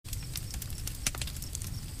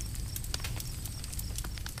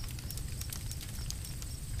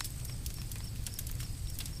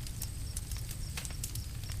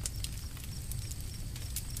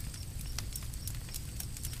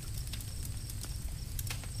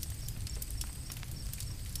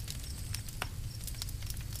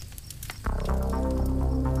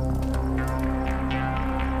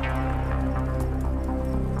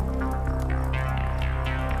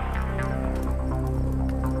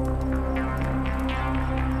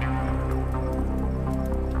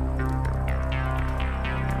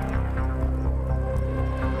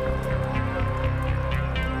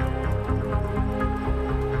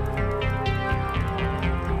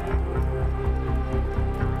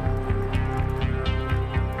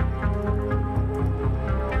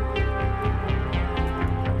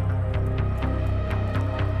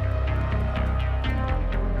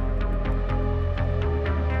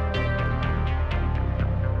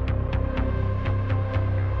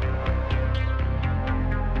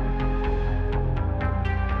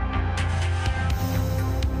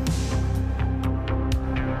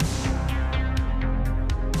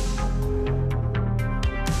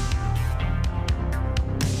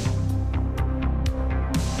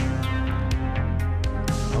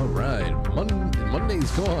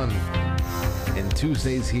Monday's gone, and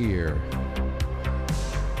Tuesday's here.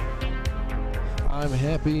 I'm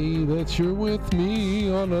happy that you're with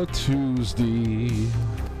me on a Tuesday.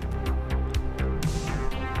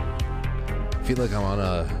 I feel like I'm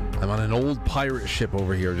on an old pirate ship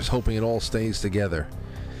over here, just hoping it all stays together.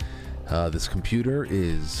 This computer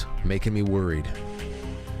is making me worried.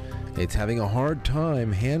 It's having a hard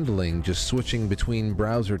time handling just switching between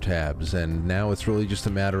browser tabs, and now it's really just a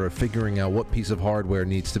matter of figuring out what piece of hardware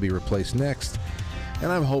needs to be replaced next. And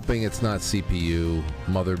I'm hoping it's not CPU,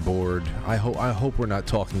 motherboard. I hope we're not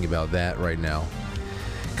talking about that right now,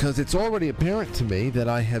 because it's already apparent to me that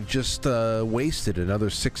I have just wasted another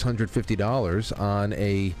 $650 on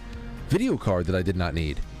a video card that I did not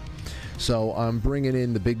need. So I'm bringing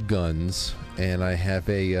in the big guns, and I have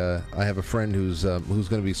a friend who's going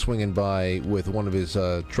to be swinging by with one of his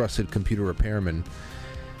trusted computer repairmen.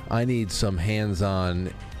 I need some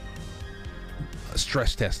hands-on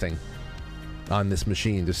stress testing on this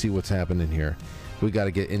machine to see what's happening here. We got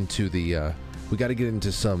to get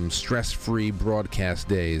into some stress-free broadcast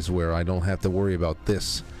days where I don't have to worry about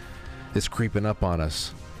this creeping up on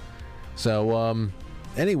us. So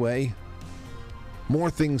anyway,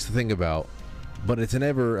 more things to think about, but it's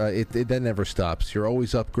that never stops. You're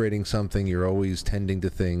always upgrading something, you're always tending to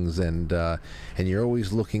things, and you're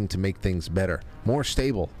always looking to make things better, more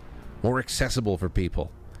stable, more accessible for people.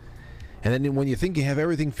 And then when you think you have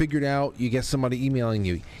everything figured out, you get somebody emailing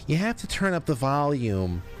you, you have to turn up the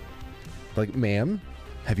volume. Like, ma'am,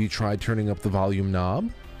 have you tried turning up the volume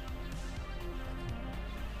knob?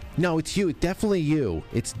 No, it's you. It's definitely you.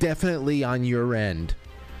 It's definitely on your end.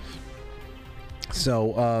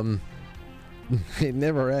 So, it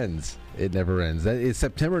never ends. It never ends. That is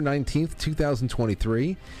September 19th,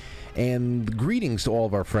 2023. And greetings to all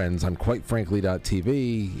of our friends on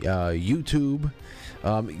QuiteFrankly.tv, YouTube.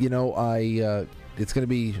 It's going to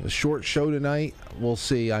be a short show tonight. We'll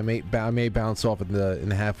see. I may bounce off in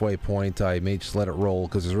the halfway point. I may just let it roll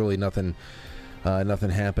because there's really nothing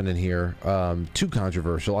happening here. Too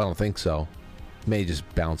controversial? I don't think so. May just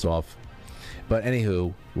bounce off. But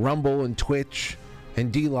anywho, Rumble and Twitch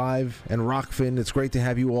and DLive and Rockfin, it's great to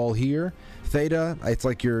have you all here. Theta, it's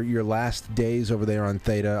like your last days over there on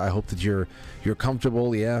Theta. I hope that you're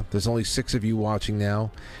comfortable. Yeah, there's only 6 of you watching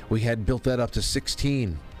now. We had built that up to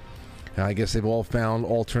 16. I guess they've all found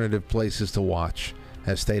alternative places to watch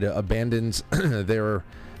as Theta abandons their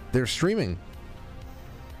streaming.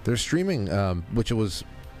 Their streaming, which was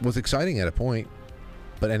exciting at a point.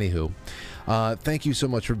 But anywho, thank you so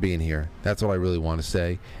much for being here. That's what I really want to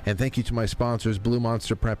say. And thank you to my sponsors,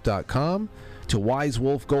 BlueMonsterPrep.com, to Wise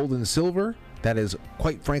Wolf Gold and Silver. That is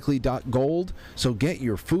QuiteFrankly.gold. So get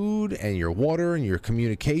your food and your water and your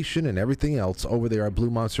communication and everything else over there at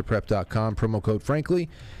BlueMonsterPrep.com, promo code Frankly.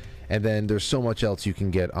 And then there's so much else you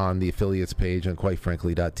can get on the affiliates page on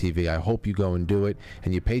QuiteFrankly.tv. I hope you go and do it,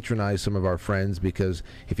 and you patronize some of our friends, because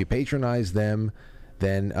if you patronize them,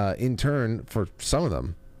 then in turn, for some of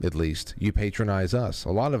them at least, you patronize us. A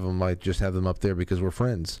lot of them might just have them up there because we're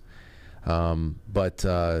friends. But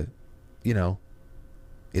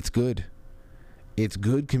it's good. It's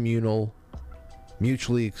good communal,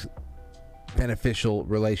 mutually beneficial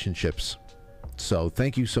relationships. So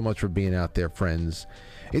thank you so much for being out there, friends.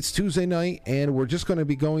 It's Tuesday night, and we're just going to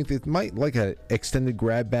be going through, like an extended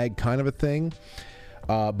grab bag kind of a thing.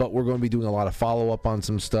 But we're going to be doing a lot of follow-up on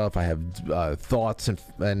some stuff. I have thoughts and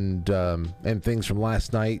things from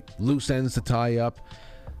last night, loose ends to tie up,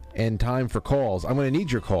 and time for calls. I'm going to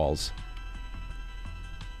need your calls.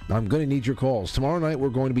 Tomorrow night, we're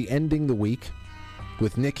going to be ending the week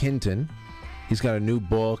with Nick Hinton. He's got a new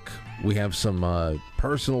book. We have some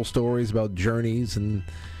personal stories about journeys and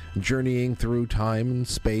journeying through time and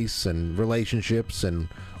space and relationships, and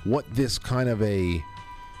what this kind of a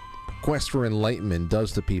quest for enlightenment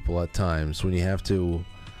does to people at times when you have to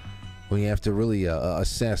really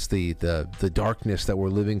assess the darkness that we're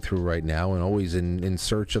living through right now, and always in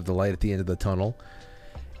search of the light at the end of the tunnel.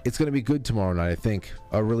 It's going to be good tomorrow night. I think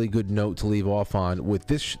a really good note to leave off on with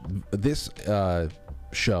this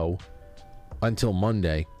show until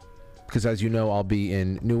Monday, because as you know, I'll be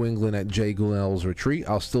in New England at Jay Goulel's retreat.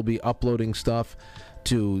 I'll still be uploading stuff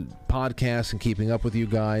to podcasts and keeping up with you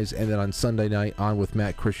guys, and then on Sunday night on with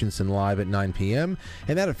Matt Christensen live at 9 p.m.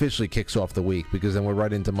 and that officially kicks off the week, because then we're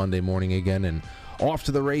right into Monday morning again and off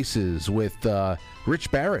to the races with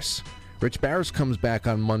Rich Barris. Rich Barris comes back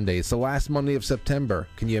on Monday. It's the last Monday of September.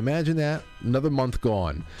 Can you imagine that? Another month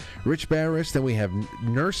gone. Rich Barris. Then we have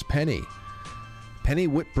Nurse Penny. Penny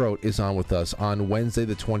Whitbrodt is on with us on Wednesday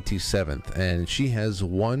the 27th, and she has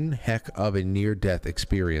one heck of a near-death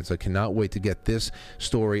experience. I cannot wait to get this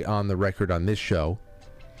story on the record on this show.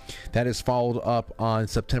 That is followed up on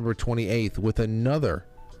September 28th with another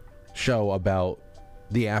show about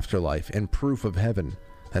the afterlife and proof of heaven.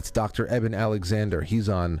 That's Dr. Eben Alexander. He's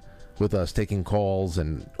on with us taking calls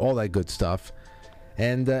and all that good stuff.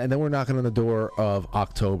 And then we're knocking on the door of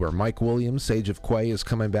October. Mike Williams, Sage of Quay, is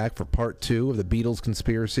coming back for part 2 of the Beatles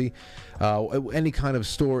conspiracy. Any kind of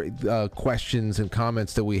story, questions and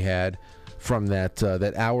comments that we had from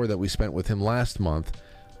that hour that we spent with him last month,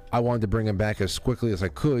 I wanted to bring him back as quickly as I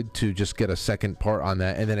could to just get a second part on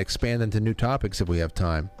that and then expand into new topics if we have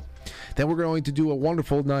time. Then we're going to do a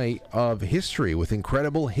wonderful night of history with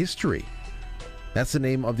Incredible History. That's the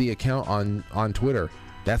name of the account on Twitter.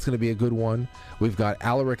 That's going to be a good one. We've got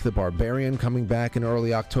Alaric the Barbarian coming back in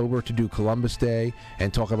early October to do Columbus Day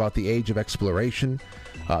and talk about the age of exploration.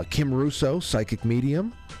 Kim Russo, Psychic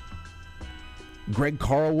Medium. Greg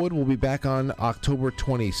Carlwood will be back on October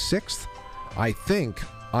 26th. I think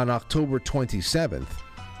on October 27th,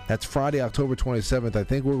 that's Friday, October 27th, I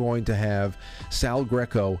think we're going to have Sal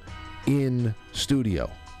Greco in studio.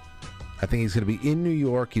 I think he's going to be in New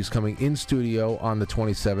York. He's coming in studio on the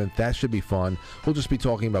 27th. That should be fun. We'll just be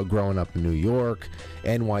talking about growing up in New York,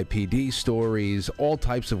 NYPD stories, all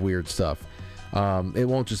types of weird stuff. It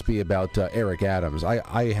won't just be about Eric Adams.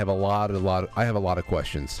 I have a lot of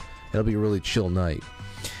questions. It'll be a really chill night.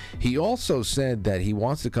 He also said that he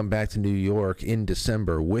wants to come back to New York in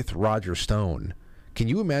December with Roger Stone. Can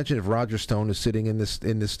you imagine if Roger Stone is sitting in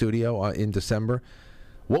this studio in December?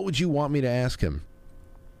 What would you want me to ask him?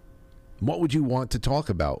 What would you want to talk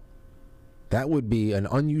about? That would be an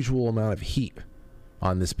unusual amount of heat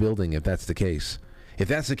on this building if that's the case. If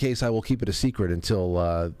that's the case, I will keep it a secret until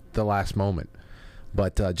the last moment.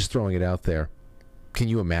 But just throwing it out there. Can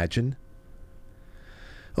you imagine?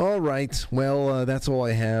 All right. Well, that's all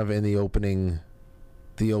I have in the opening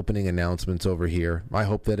announcements over here. I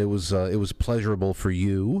hope that it was pleasurable for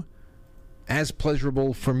you, as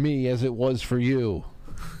pleasurable for me as it was for you.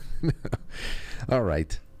 All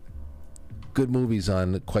right. Good movies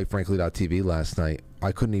on QuiteFrankly.tv last night.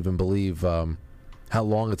 I couldn't even believe how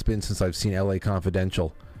long it's been since I've seen LA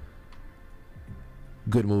Confidential.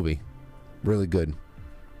 Good movie. Really good.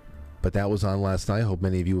 But that was on last night. I hope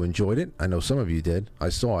many of you enjoyed it. I know some of you did. I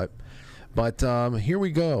saw it. But here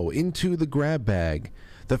we go. Into the grab bag.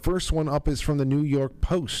 The first one up is from the New York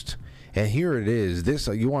Post. And here it is. This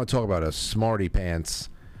you want to talk about a smarty pants.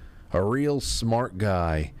 A real smart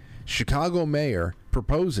guy. Chicago mayor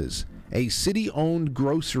proposes a city-owned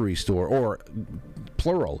grocery store, or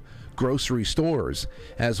plural, grocery stores,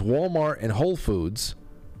 as Walmart and Whole Foods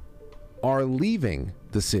are leaving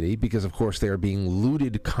the city because, of course, they are being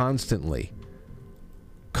looted constantly.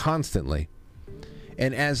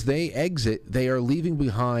 And as they exit, they are leaving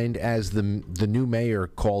behind, as the new mayor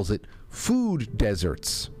calls it, food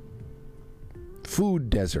deserts. Food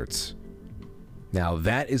deserts. Now,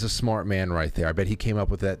 that is a smart man right there. I bet he came up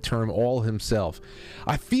with that term all himself.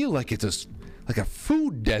 I feel like it's like a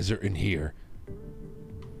food desert in here.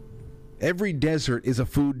 Every desert is a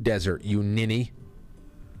food desert, you ninny.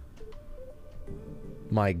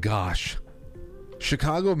 My gosh.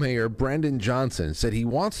 Chicago Mayor Brandon Johnson said he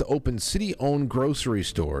wants to open city-owned grocery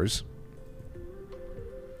stores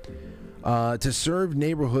to serve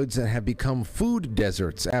neighborhoods that have become food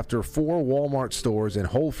deserts after 4 Walmart stores and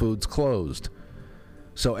Whole Foods closed.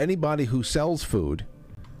 So anybody who sells food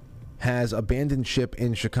has abandoned ship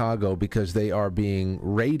in Chicago because they are being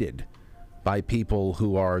raided by people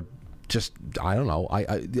who are just, I don't know,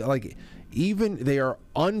 I like, even they are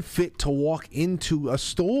unfit to walk into a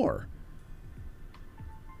store.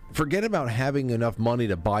 Forget about having enough money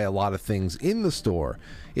to buy a lot of things in the store.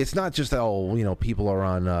 It's not just,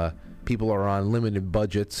 people are on limited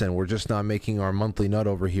budgets and we're just not making our monthly nut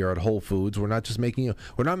over here at Whole Foods. We're not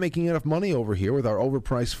making enough money over here with our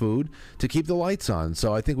overpriced food to keep the lights on.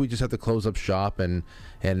 So I think we just have to close up shop and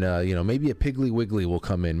maybe a Piggly Wiggly will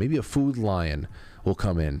come in, maybe a Food Lion will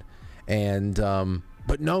come in, and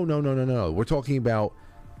but no. We're talking about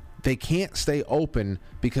they can't stay open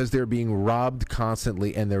because they're being robbed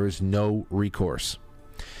constantly and there is no recourse.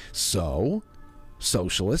 So,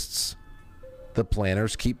 socialists, the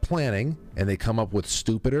planners keep planning, and they come up with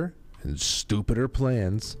stupider and stupider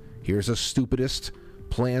plans. Here's a stupidest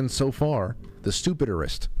plan so far, the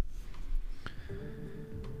stupiderest.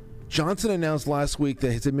 Johnson announced last week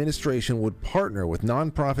that his administration would partner with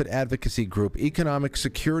nonprofit advocacy group Economic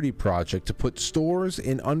Security Project to put stores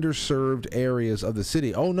in underserved areas of the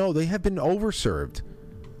city. Oh no, they have been overserved.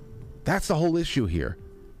 That's the whole issue here.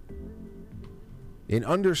 In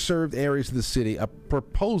underserved areas of the city, a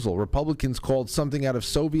proposal Republicans called something out of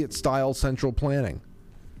Soviet-style central planning.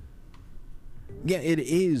 Yeah, it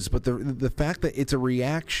is, but the fact that it's a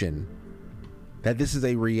reaction, that this is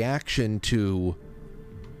a reaction to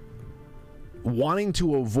wanting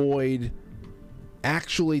to avoid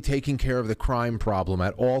actually taking care of the crime problem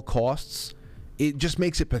at all costs, it just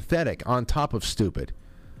makes it pathetic on top of stupid.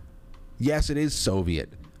 Yes, it is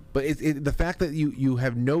Soviet, but the fact that you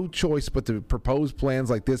have no choice but to propose plans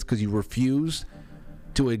like this because you refuse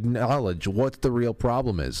to acknowledge what the real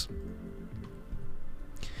problem is.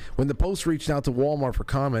 When the Post reached out to Walmart for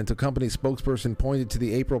comment, a company spokesperson pointed to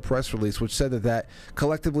the April press release, which said that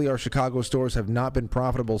collectively our Chicago stores have not been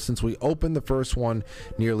profitable since we opened the first one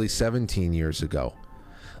nearly 17 years ago.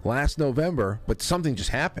 Last November, but something just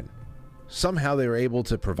happened. Somehow they were able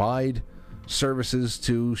to provide services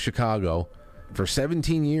to Chicago for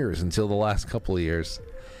 17 years until the last couple of years.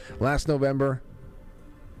 Last November,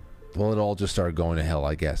 well, it all just started going to hell,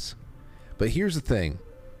 I guess. But here's the thing.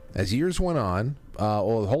 As years went on,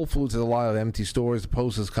 Whole Foods has a lot of empty stores. The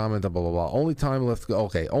Post has commented, blah, blah, blah. Only time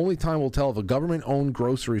will tell if a government-owned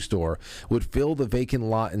grocery store would fill the vacant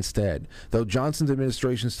lot instead. Though Johnson's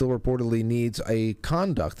administration still reportedly needs to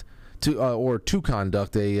conduct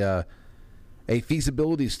a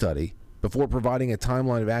feasibility study before providing a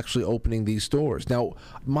timeline of actually opening these stores. Now,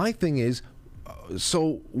 my thing is,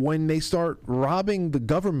 so when they start robbing the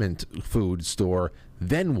government food store,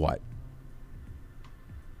 then what?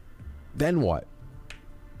 Then what?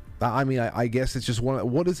 I mean, I guess it's just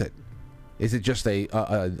one. What is it? Is it just a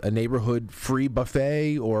neighborhood free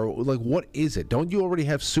buffet, or like what is it? Don't you already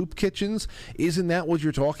have soup kitchens? Isn't that what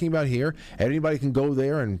you're talking about here? Anybody can go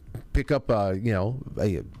there and pick up,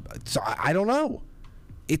 so I don't know.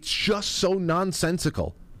 It's just so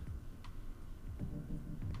nonsensical.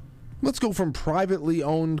 Let's go from privately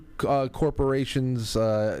owned corporations,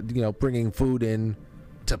 bringing food in,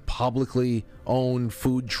 to publicly owned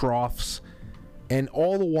food troughs, and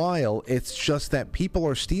all the while it's just that people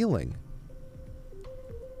are stealing.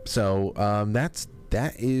 So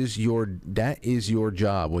that is your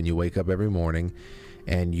job when you wake up every morning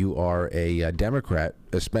and you are a Democrat,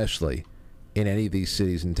 especially in any of these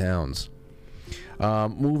cities and towns.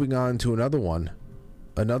 Moving on to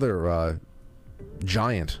another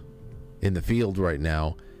giant in the field right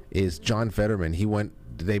now is John Fetterman.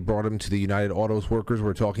 They brought him to the United Autos Workers.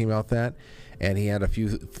 We're talking about that, and he had a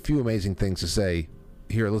few amazing things to say.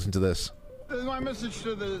 Here, listen to this. This is my message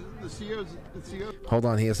to the CEOs. Hold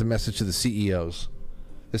on, he has a message to the CEOs.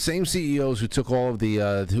 The same CEOs who took all of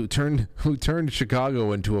the who turned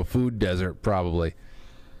Chicago into a food desert. Probably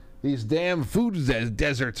these damn food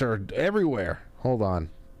deserts are everywhere. Hold on,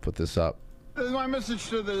 put this up. My message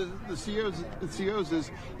to the CEOs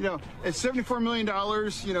is, at $74 million,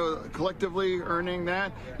 collectively earning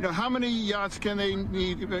that, how many yachts can they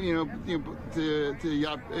need,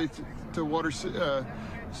 to water ski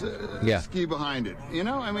behind it?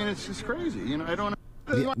 I mean, it's just crazy. I don't.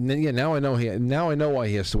 Now I know why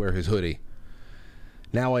he has to wear his hoodie.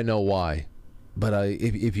 Now I know why. But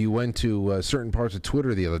if you went to certain parts of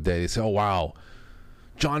Twitter the other day, they say, "Oh wow,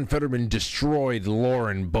 John Fetterman destroyed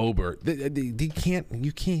Lauren Boebert."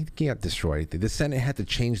 You can't destroy anything. The Senate had to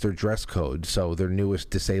change their dress code so their newest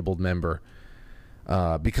disabled member,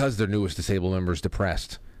 because their newest disabled member is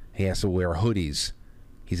depressed, he has to wear hoodies.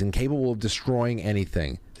 He's incapable of destroying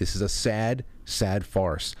anything. This is a sad, sad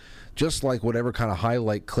farce. Just like whatever kind of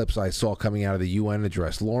highlight clips I saw coming out of the UN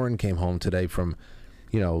address. Lauren came home today from,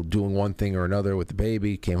 doing one thing or another with the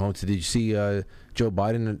baby. Came home to, did you see Joe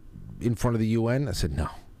Biden in front of the UN? I said,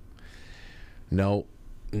 no,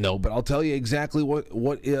 but I'll tell you exactly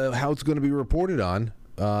how it's going to be reported on,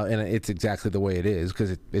 and it's exactly the way it is,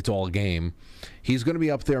 because it's all a game. He's going to be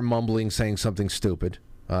up there mumbling, saying something stupid.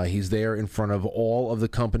 He's there in front of all of the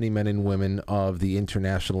company men and women of the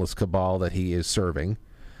internationalist cabal that he is serving,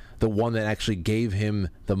 the one that actually gave him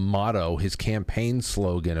the motto, his campaign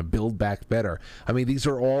slogan of "Build Back Better." I mean, these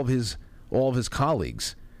are all of his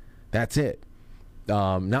colleagues. That's it.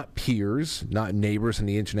 Not peers, not neighbors in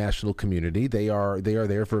the international community. They are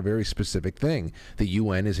there for a very specific thing. The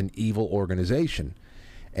UN is an evil organization,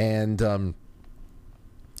 and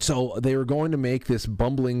so they are going to make this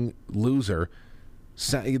bumbling loser.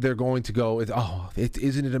 They're going to go,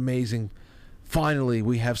 isn't it amazing? Finally,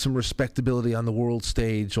 we have some respectability on the world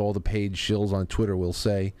stage, all the paid shills on Twitter will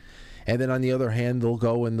say. And then on the other hand, they'll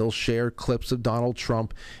go and they'll share clips of Donald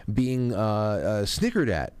Trump being snickered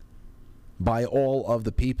at by all of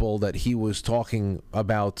the people that he was talking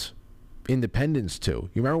about independence to.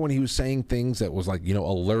 You remember when he was saying things that was like,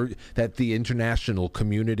 that the international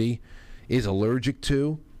community is allergic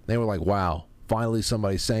to? They were like, wow, finally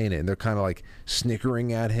somebody's saying it. And they're kind of like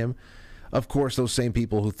snickering at him. Of course, those same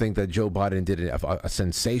people who think that Joe Biden did a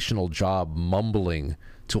sensational job mumbling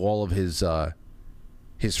to all of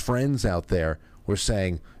his friends out there were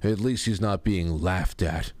saying, at least he's not being laughed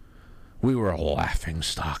at. We were a laughing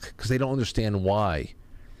stock, because they don't understand why.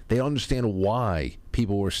 They don't understand why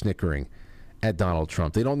people were snickering at Donald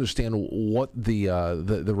Trump. They don't understand what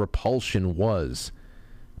the repulsion was.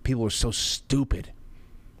 People are so stupid.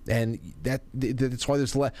 And that's why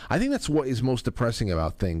there's I think that's what is most depressing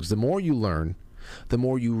about things. The more you learn, the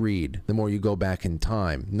more you read, the more you go back in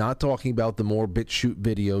time. Not talking about the more BitChute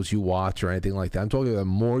videos you watch or anything like that. I'm talking about the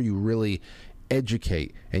more you really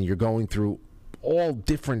educate and you're going through all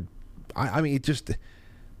different. I mean, it just,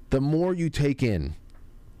 the more you take in,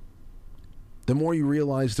 the more you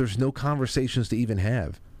realize there's no conversations to even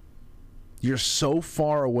have. You're so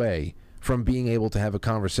far away from being able to have a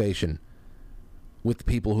conversation with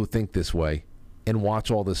people who think this way and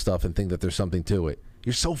watch all this stuff and think that there's something to it.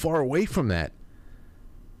 You're so far away from that.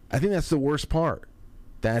 I think that's the worst part.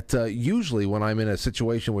 That usually when I'm in a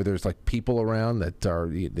situation where there's like people around that are,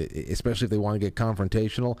 especially if they want to get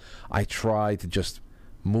confrontational, I try to just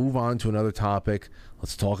move on to another topic.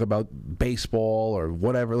 Let's talk about baseball or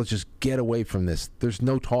whatever. Let's just get away from this. There's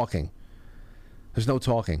no talking. There's no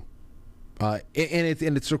talking. And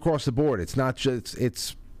it's across the board. It's not just,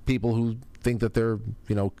 it's people who think that they're,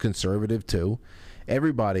 conservative too.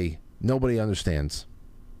 Nobody understands.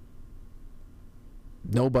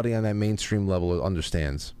 Nobody on that mainstream level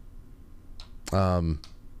understands. And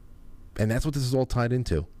that's what this is all tied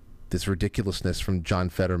into. This ridiculousness from John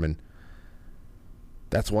Fetterman.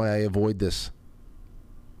 That's why I avoid this.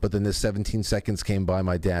 But then this 17 seconds came by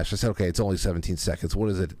my dash. I said, okay, it's only 17 seconds. What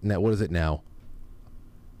is it now? What is it now?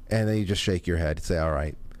 And then you just shake your head and say, all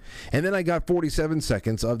right. And then I got 47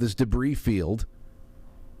 seconds of this debris field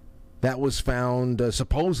that was found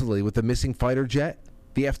supposedly with the missing fighter jet,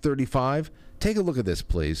 the F-35. Take a look at this,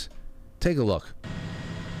 please. Take a look.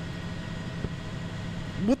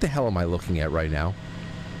 What the hell am I looking at right now?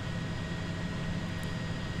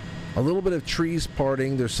 A little bit of trees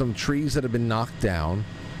parting. There's some trees that have been knocked down.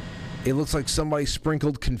 It looks like somebody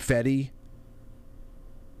sprinkled confetti.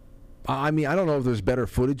 I mean, I don't know if there's better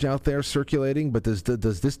footage out there circulating, but does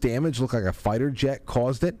this damage look like a fighter jet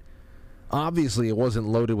caused it? Obviously, it wasn't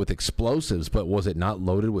loaded with explosives, but was it not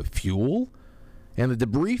loaded with fuel? And the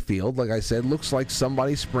debris field, like I said, looks like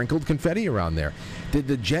somebody sprinkled confetti around there. Did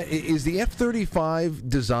the jet? Is the F-35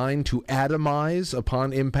 designed to atomize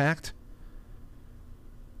upon impact?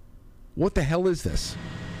 What the hell is this?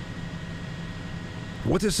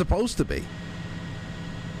 What's it supposed to be?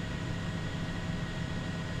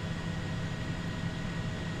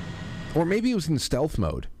 Or maybe it was in stealth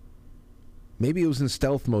mode. Maybe it was in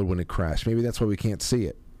stealth mode when it crashed. Maybe that's why we can't see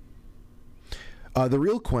it. The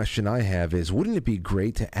real question I have is, wouldn't it be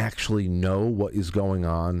great to actually know what is going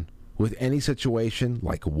on with any situation,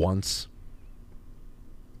 like once?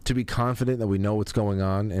 To be confident that we know what's going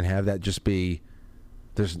on and have that just be,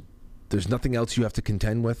 there's nothing else you have to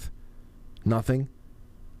contend with? Nothing?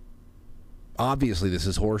 Obviously, this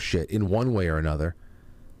is horse shit in one way or another.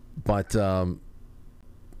 But, I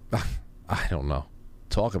don't know.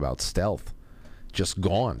 Talk about stealth. Just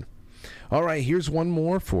gone. All right, here's one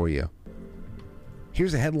more for you.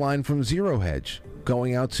 Here's a headline from Zero Hedge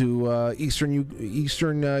going out to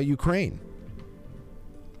eastern Ukraine.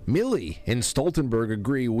 Milley and Stoltenberg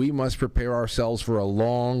agree we must prepare ourselves for a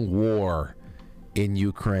long war in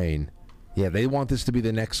Ukraine. Yeah, they want this to be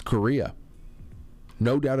the next Korea.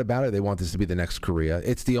 No doubt about it, they want this to be the next Korea.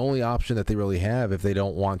 It's the only option that they really have if they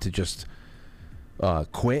don't want to just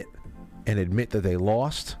quit and admit that they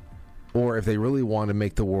lost, or if they really want to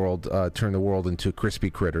make the world, turn the world into crispy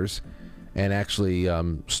critters and actually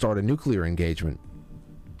start a nuclear engagement.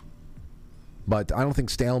 But I don't think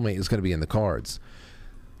stalemate is going to be in the cards.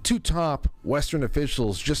 Two top Western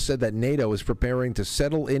officials just said that NATO is preparing to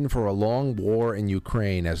settle in for a long war in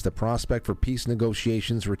Ukraine as the prospect for peace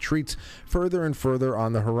negotiations retreats further and further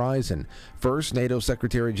on the horizon. First, NATO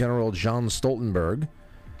Secretary General Jens Stoltenberg,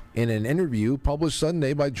 in an interview published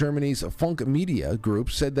Sunday by Germany's Funk Media Group,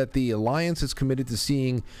 said that the alliance is committed to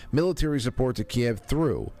seeing military support to Kiev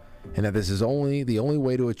through, and that this is the only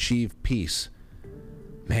way to achieve peace.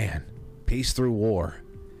 Man, peace through war.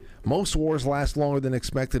 Most wars last longer than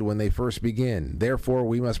expected when they first begin. Therefore,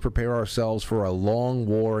 we must prepare ourselves for a long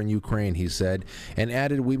war in Ukraine, he said, and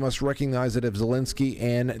added, we must recognize that if Zelensky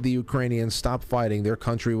and the Ukrainians stop fighting, their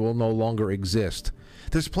country will no longer exist.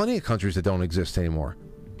 There's plenty of countries that don't exist anymore.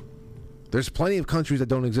 There's plenty of countries that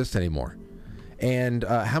don't exist anymore. And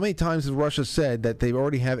how many times has Russia said that they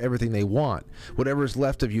already have everything they want? Whatever is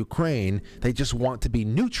left of Ukraine, they just want to be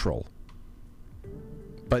neutral.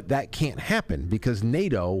 But that can't happen because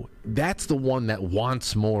NATO, that's the one that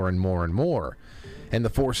wants more and more and more. And the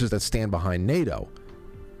forces that stand behind NATO,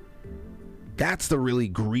 that's the really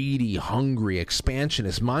greedy, hungry,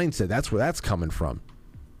 expansionist mindset. That's where that's coming from.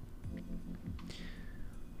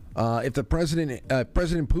 If the President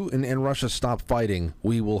Putin and Russia stop fighting,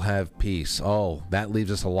 we will have peace. Oh, that leaves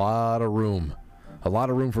us a lot of room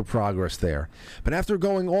for progress there. But after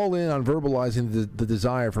going all in on verbalizing the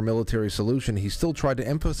desire for military solution, he still tried to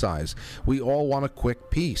emphasize, we all want a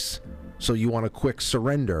quick peace. So you want a quick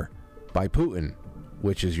surrender by Putin,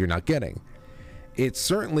 which is you're not getting. It's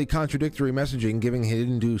certainly contradictory messaging, given he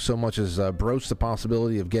didn't do so much as broach the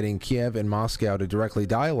possibility of getting Kiev and Moscow to directly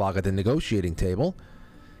dialogue at the negotiating table.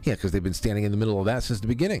 Yeah, because they've been standing in the middle of that since the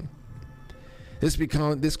beginning.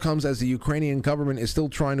 This comes as the Ukrainian government is still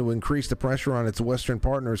trying to increase the pressure on its Western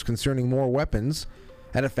partners concerning more weapons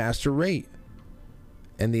at a faster rate,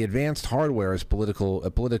 and the advanced hardware as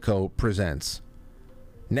Politico presents.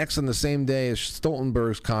 Next, on the same day as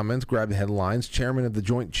Stoltenberg's comments grabbed the headlines, Chairman of the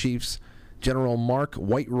Joint Chiefs, General Mark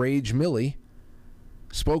White Rage Milley,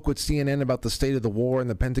 spoke with CNN about the state of the war and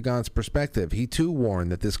the Pentagon's perspective. He too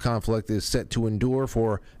warned that this conflict is set to endure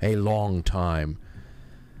for a long time.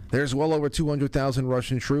 There's well over 200,000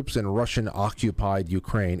 Russian troops in Russian-occupied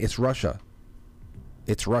Ukraine. It's Russia.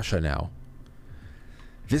 It's Russia now.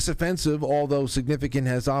 This offensive, although significant,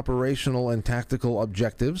 has operational and tactical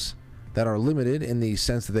objectives that are limited in the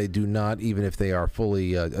sense that they do not, even if they are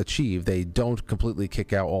fully achieved, they don't completely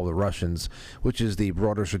kick out all the Russians, which is the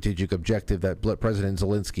broader strategic objective that President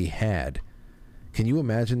Zelensky had. Can you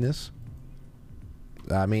imagine this?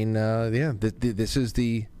 I mean, yeah, this is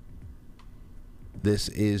the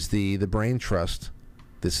brain trust.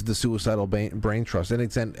 This is the suicidal brain trust.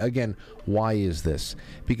 And again, why is this?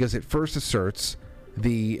 Because it first asserts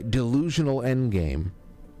the delusional endgame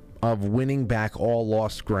of winning back all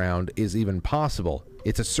lost ground is even possible.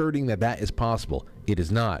 It's asserting that that is possible. It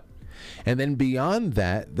is not. And then beyond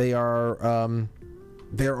that, there are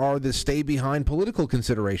the stay behind political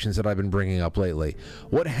considerations that I've been bringing up lately.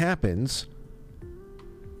 What happens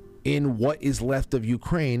in what is left of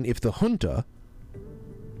Ukraine if the junta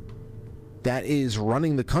that is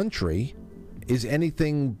running the country is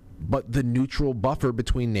anything but the neutral buffer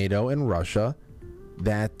between NATO and Russia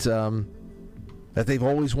that they've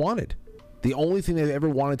always wanted? The only thing they've ever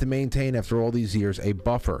wanted to maintain after all these years, a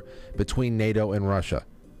buffer between NATO and Russia.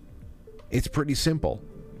 It's pretty simple,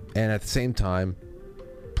 and at the same time,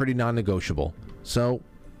 pretty non-negotiable. So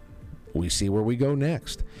we see where we go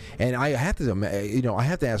next. And I have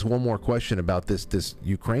to ask one more question about this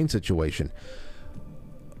Ukraine situation,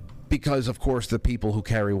 because of course the people who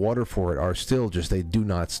carry water for it are still they do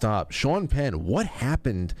not stop. Sean Penn, what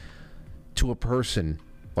happened to a person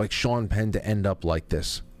like Sean Penn to end up like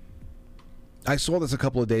this? I saw this a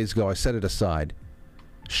couple of days ago. I set it aside.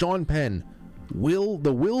 Sean Penn,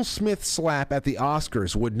 the Will Smith slap at the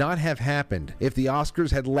Oscars would not have happened if the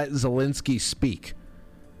Oscars had let Zelensky speak.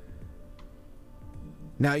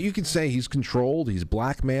 Now, you can say he's controlled, he's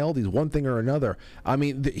blackmailed, he's one thing or another. I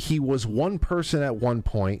mean, he was one person at one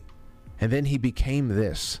point, and then he became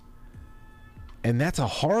this. And that's a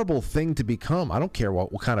horrible thing to become. I don't care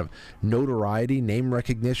what kind of notoriety, name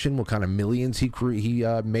recognition, what kind of millions he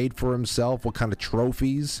made for himself, what kind of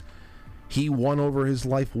trophies he won over his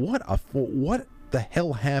life. What the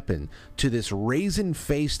hell happened to this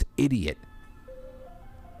raisin-faced idiot?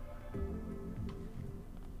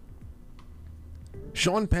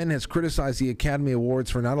 Sean Penn has criticized the Academy Awards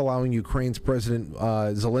for not allowing Ukraine's President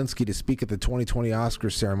Zelensky to speak at the 2020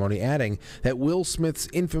 Oscars ceremony, adding that Will Smith's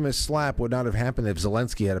infamous slap would not have happened if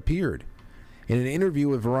Zelensky had appeared. In an interview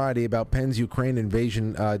with Variety about Penn's Ukraine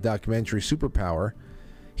invasion documentary Superpower,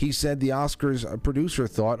 he said the Oscars producer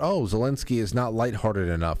thought, Zelensky is not lighthearted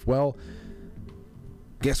enough. Well,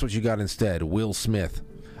 guess what you got instead? Will Smith.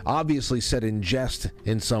 Obviously said in jest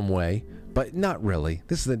in some way, but not really.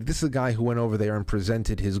 This is a guy who went over there and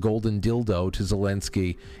presented his golden dildo to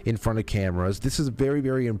Zelensky in front of cameras. This is very,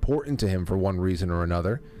 very important to him for one reason or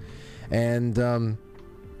another. And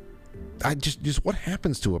I just what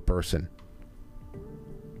happens to a person?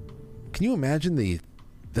 Can you imagine the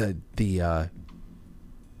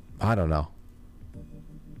I don't know.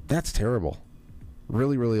 That's terrible.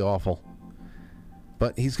 Really, really awful.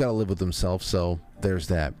 But he's got to live with himself, so there's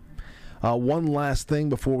that. One last thing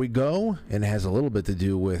before we go, and it has a little bit to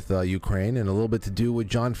do with Ukraine and a little bit to do with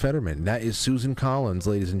John Fetterman. That is Susan Collins,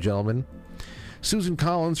 ladies and gentlemen. Susan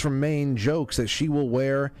Collins from Maine jokes that she will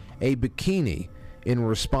wear a bikini in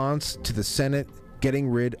response to the Senate getting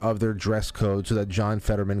rid of their dress code so that John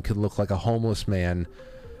Fetterman could look like a homeless man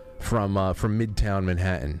from Midtown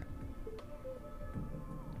Manhattan.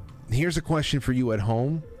 Here's a question for you at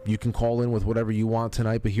home. You can call in with whatever you want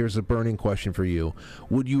tonight, but here's a burning question for you.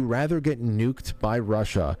 Would you rather get nuked by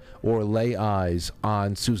Russia or lay eyes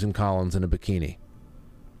on Susan Collins in a bikini?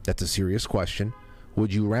 That's a serious question.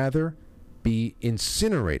 Would you rather be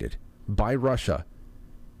incinerated by Russia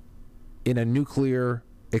in a nuclear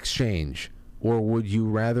exchange, or would you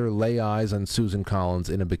rather lay eyes on Susan Collins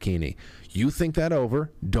in a bikini? You think that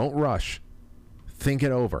over. Don't rush. Think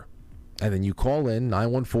it over. And then you call in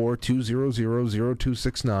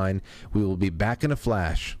 914-200-0269. We will be back in a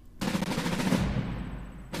flash.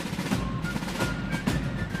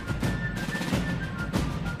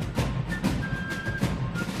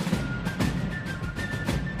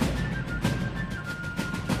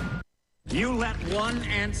 You let one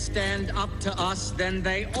ant stand up to us, then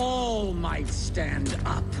they all might stand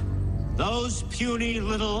up. Those puny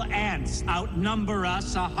little ants outnumber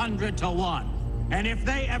us 100 to 1. And if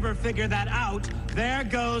they ever figure that out, there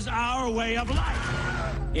goes our way of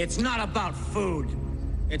life. It's not about food.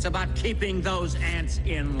 It's about keeping those ants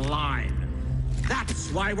in line.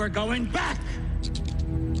 That's why we're going back.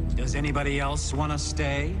 Does anybody else want to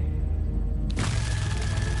stay?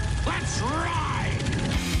 Let's ride!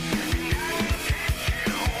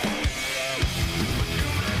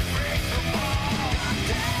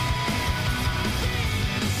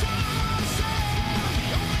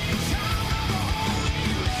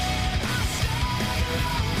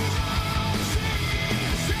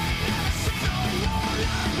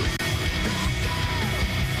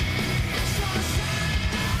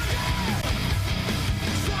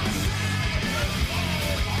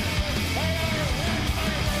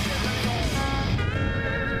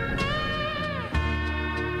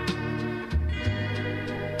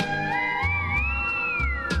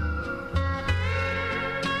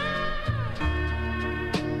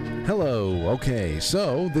 Hello. Okay,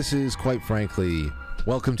 so this is, quite frankly,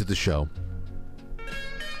 welcome to the show.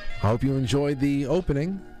 I hope you enjoyed the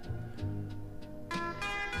opening.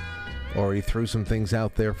 Already threw some things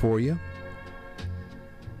out there for you.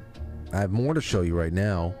 I have more to show you right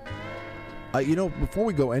now. Before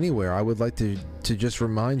we go anywhere, I would like to just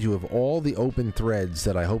remind you of all the open threads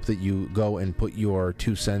that I hope that you go and put your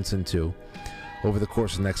 2 cents into over the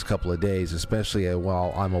course of the next couple of days, especially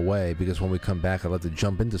while I'm away, because when we come back, I'd love to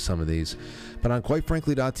jump into some of these. But on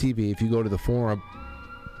quitefrankly.tv, if you go to the forum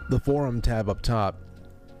tab up top,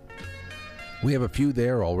 we have a few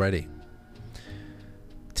there already.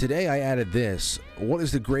 Today I added this. What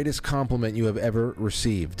is the greatest compliment you have ever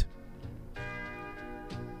received?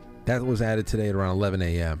 That was added today at around 11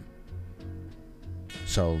 a.m.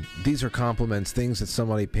 So these are compliments, things that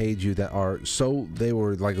somebody paid you that are they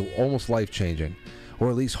were like almost life-changing, or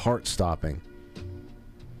at least heart-stopping.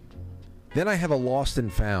 Then I have a lost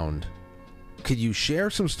and found. Could you share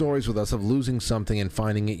some stories with us of losing something and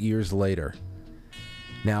finding it years later?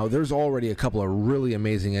 Now, there's already a couple of really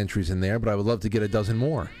amazing entries in there, but I would love to get a dozen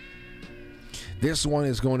more. This one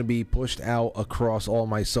is going to be pushed out across all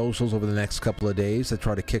my socials over the next couple of days to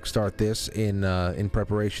try to kickstart this in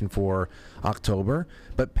preparation for October.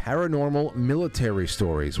 But paranormal military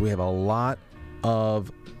stories. We have a lot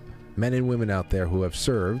of men and women out there who have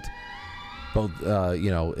served, both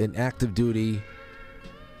in active duty,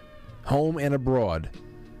 home and abroad.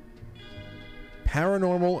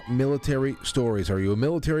 Paranormal military stories. Are you a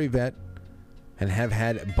military vet and have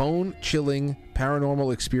had bone-chilling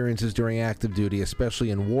paranormal experiences during active duty, especially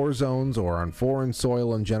in war zones or on foreign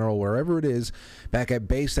soil in general, wherever it is, back at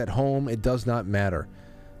base, at home, it does not matter.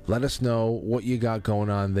 Let us know what you got going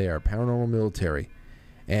on there. Paranormal military.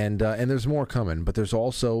 And there's more coming, but there's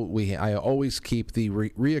also, I always keep the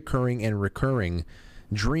reoccurring and recurring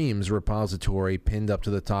dreams repository pinned up to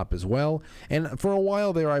the top as well. And for a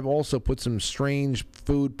while there, I've also put some strange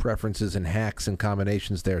food preferences and hacks and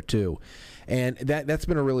combinations there too. And that's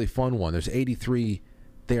been a really fun one. There's 83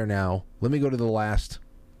 there now. Let me go to the last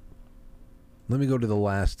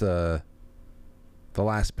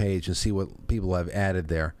page and see what people have added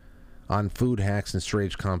there on food hacks and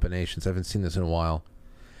strange combinations. I haven't seen this in a while.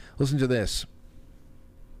 Listen to this.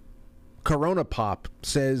 Corona Pop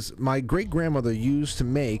says, my great-grandmother used to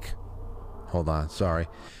make... Hold on, sorry.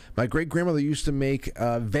 My great-grandmother used to make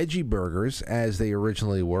veggie burgers, as they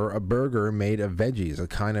originally were, a burger made of veggies. I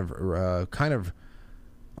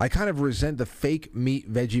kind of resent the fake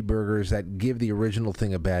meat veggie burgers that give the original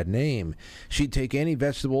thing a bad name. She'd take any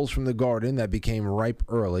vegetables from the garden that became ripe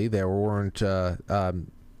early. There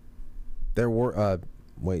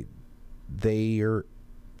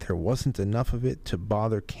wasn't enough of it to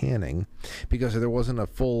bother canning because there wasn't a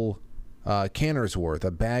full canner's worth.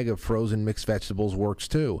 A bag of frozen mixed vegetables works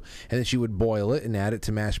too. And then she would boil it and add it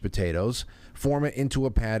to mashed potatoes, form it into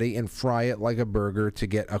a patty, and fry it like a burger to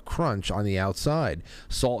get a crunch on the outside.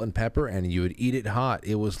 Salt and pepper, and you would eat it hot.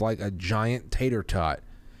 It was like a giant tater tot.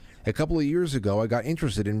 A couple of years ago, I got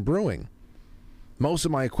interested in brewing. Most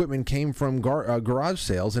of my equipment came from garage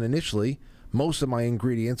sales, and initially, most of my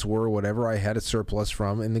ingredients were whatever I had a surplus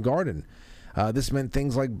from in the garden. This meant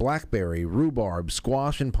things like blackberry, rhubarb,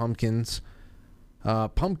 squash, and pumpkins.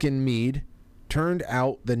 Pumpkin mead turned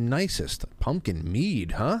out the nicest. Pumpkin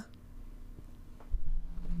mead, huh?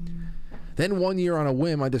 Then one year on a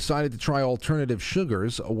whim, I decided to try alternative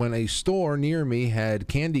sugars when a store near me had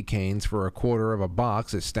candy canes for $1/4 a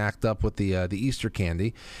box. It stacked up with the Easter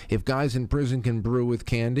candy. If guys in prison can brew with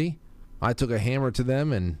candy, I took a hammer to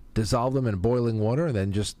them and dissolved them in boiling water and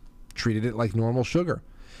then just treated it like normal sugar.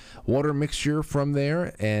 Water mixture from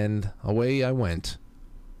there, and away I went.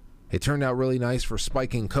 It turned out really nice for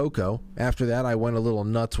spiking cocoa. After that, I went a little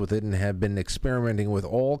nuts with it and have been experimenting with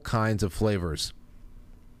all kinds of flavors.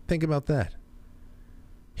 Think about that.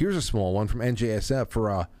 Here's a small one from NJSF.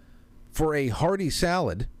 For a hearty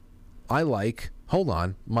salad, I like... Hold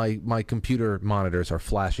on. My computer monitors are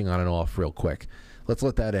flashing on and off real quick. Let's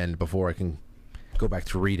let that end before I can go back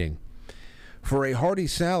to reading. For a hearty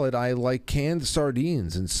salad, I like canned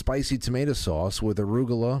sardines and spicy tomato sauce with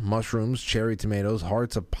arugula, mushrooms, cherry tomatoes,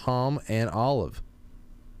 hearts of palm, and olive.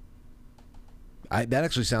 That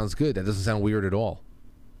actually sounds good. That doesn't sound weird at all.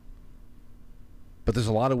 But there's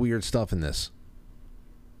a lot of weird stuff in this.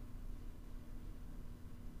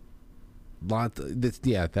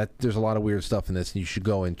 There's a lot of weird stuff in this, and you should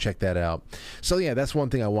go and check that out. So yeah, that's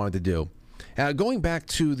one thing I wanted to do. Going back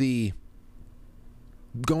to the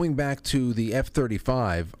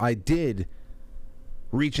F-35, I did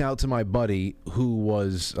reach out to my buddy who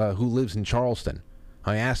lives in Charleston.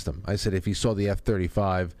 I asked him. I said if he saw the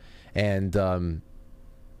F-35, and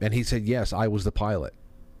he said yes, I was the pilot.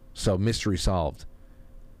 So mystery solved.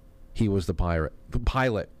 He was the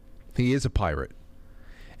pilot. He is a pirate.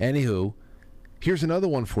 Anywho, here's another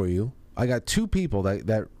one for you. I got 2 people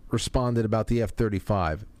that responded about the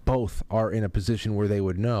F-35. Both are in a position where they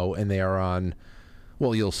would know, and they are on,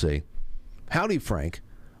 well, you'll see. Howdy, Frank.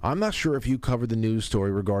 I'm not sure if you covered the news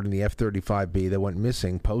story regarding the F-35B that went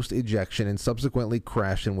missing post-ejection and subsequently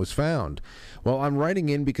crashed and was found. Well, I'm writing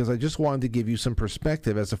in because I just wanted to give you some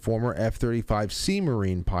perspective as a former F-35C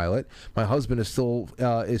Marine pilot. My husband is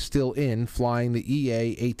still in flying the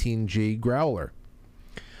EA-18G Growler.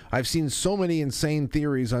 I've seen so many insane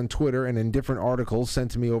theories on Twitter and in different articles sent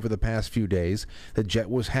to me over the past few days. The jet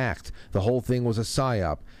was hacked. The whole thing was a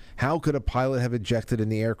psyop. How could a pilot have ejected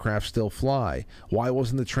and the aircraft still fly? Why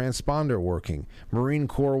wasn't the transponder working? Marine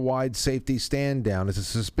Corps-wide safety stand-down is a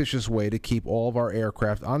suspicious way to keep all of our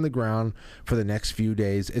aircraft on the ground for the next few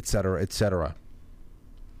days, etc., etc.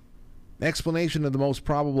 Explanation of the most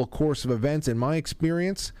probable course of events in my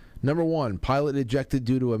experience: Number 1, pilot ejected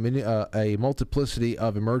due to a multiplicity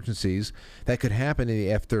of emergencies that could happen in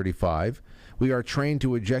the F-35. We are trained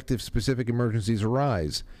to eject if specific emergencies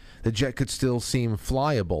arise. The jet could still seem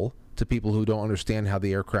flyable to people who don't understand how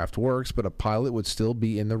the aircraft works, but a pilot would still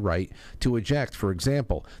be in the right to eject. For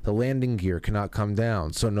example, the landing gear cannot come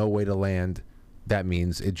down, so no way to land. That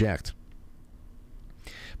means eject.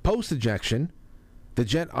 Post-ejection, the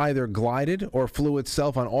jet either glided or flew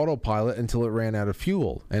itself on autopilot until it ran out of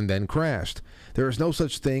fuel and then crashed. There is no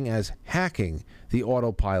such thing as hacking the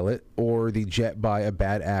autopilot or the jet by a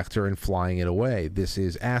bad actor and flying it away. This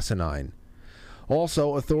is asinine.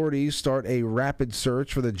 Also, authorities start a rapid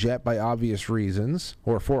search for the jet by obvious reasons,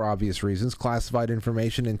 or for obvious reasons. Classified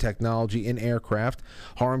information and technology in aircraft,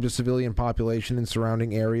 harm to civilian population in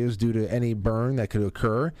surrounding areas due to any burn that could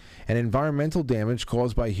occur, and environmental damage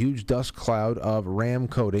caused by huge dust cloud of RAM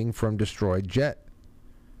coating from destroyed jet.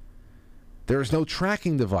 There is no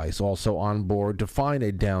tracking device also on board to find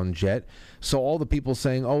a downed jet, so all the people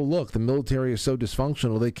saying, oh look, the military is so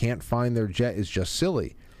dysfunctional they can't find their jet is just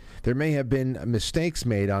silly. There may have been mistakes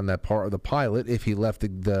made on that part of the pilot if he left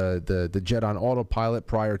the jet on autopilot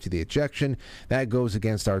prior to the ejection. That goes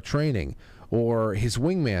against our training. Or his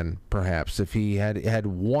wingman, perhaps, if he had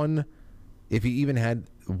one, if he even had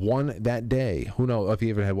one that day. Who knows if he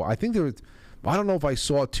even had one. I think there was, I don't know if I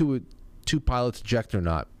saw two pilots eject or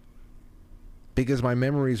not, because my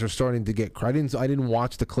memories are starting to get, I didn't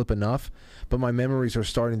watch the clip enough, but my memories are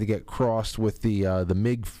starting to get crossed with the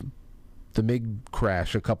MiG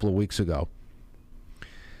crash a couple of weeks ago.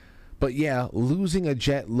 But yeah, losing a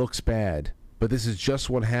jet looks bad, but this is just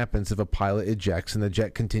what happens if a pilot ejects and the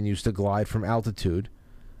jet continues to glide from altitude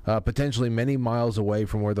potentially many miles away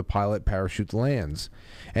from where the pilot parachute lands.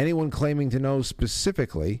 Anyone claiming to know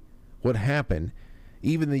specifically what happened,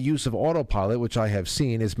 even the use of autopilot, which I have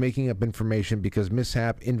seen, is making up information because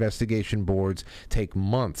mishap investigation boards take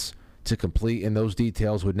months to complete, and those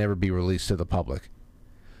details would never be released to the public.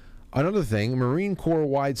 Another thing, Marine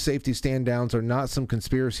Corps-wide safety stand-downs are not some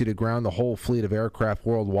conspiracy to ground the whole fleet of aircraft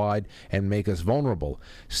worldwide and make us vulnerable.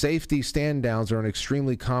 Safety stand-downs are an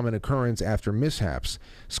extremely common occurrence after mishaps.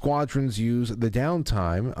 Squadrons use the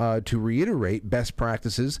downtime to reiterate best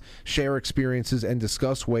practices, share experiences, and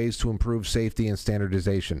discuss ways to improve safety and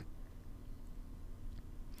standardization.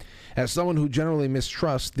 As someone who generally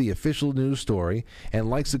mistrusts the official news story and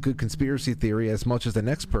likes a good conspiracy theory as much as the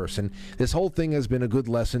next person, this whole thing has been a good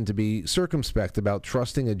lesson to be circumspect about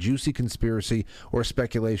trusting a juicy conspiracy or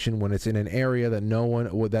speculation when it's in an area that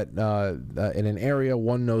in an area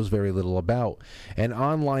one knows very little about. An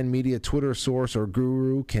online media Twitter source or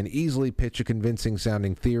guru can easily pitch a convincing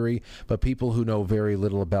sounding theory, but people who know very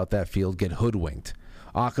little about that field get hoodwinked.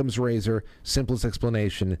 Occam's razor, simplest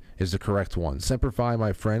explanation, is the correct one. Semper Fi,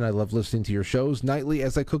 my friend. I love listening to your shows nightly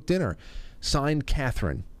as I cook dinner. Signed,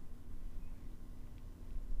 Catherine.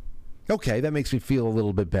 Okay, that makes me feel a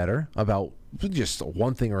little bit better about just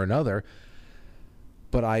one thing or another.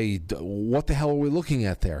 But what the hell are we looking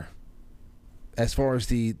at there? As far as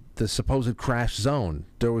the supposed crash zone,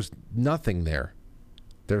 there was nothing there.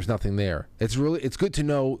 There's nothing there. It's good to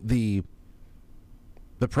know the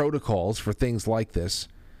protocols for things like this,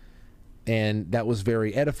 and that was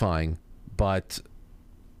very edifying. But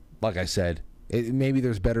like I said, maybe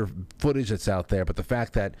there's better footage that's out there, but the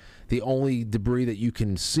fact that the only debris that you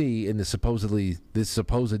can see in this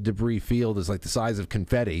supposed debris field is like the size of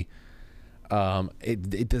confetti,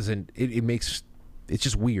 it's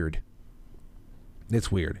just weird.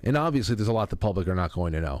 It's weird, and obviously there's a lot the public are not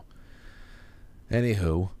going to know.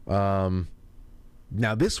 Anywho,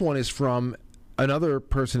 now this one is from another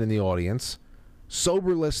person in the audience,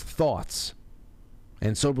 Soberless Thoughts.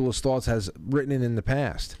 And Soberless Thoughts has written in the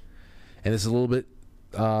past. And this is a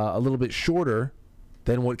little bit shorter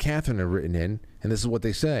than what Catherine had written in, and this is what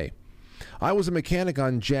they say. I was a mechanic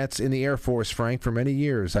on jets in the Air Force, Frank, for many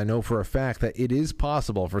years. I know for a fact that it is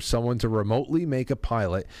possible for someone to remotely make a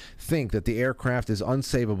pilot think that the aircraft is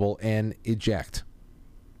unsavable and eject.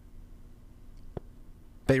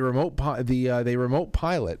 The remote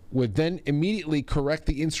pilot would then immediately correct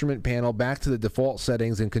the instrument panel back to the default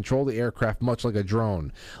settings and control the aircraft much like a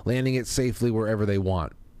drone, landing it safely wherever they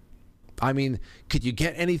want. I mean, could you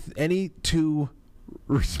get any two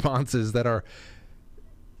responses that are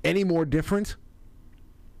any more different?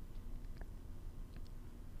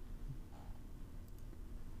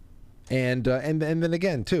 And then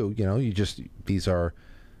again, too, these are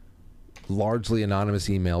largely anonymous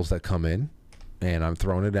emails that come in. And I'm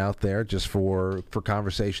throwing it out there just for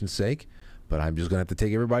conversation's sake. But I'm just going to have to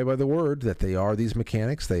take everybody by the word that they are these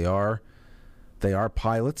mechanics. They are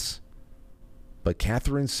pilots. But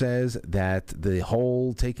Catherine says that the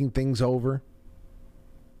whole taking things over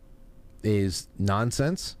is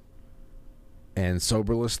nonsense. And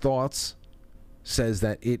Soberless Thoughts says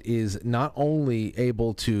that it is not only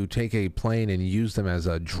able to take a plane and use them as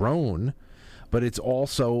a drone, but it's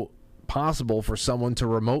also possible for someone to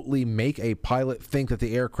remotely make a pilot think that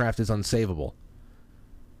the aircraft is unsavable.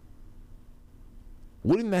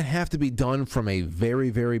 Wouldn't that have to be done from a very,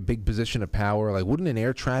 very big position of power? Like, wouldn't an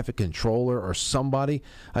air traffic controller or somebody,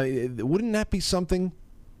 wouldn't that be something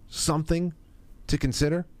to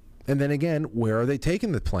consider? And then again, where are they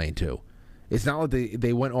taking the plane to? It's not like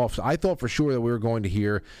they went off. I thought for sure that we were going to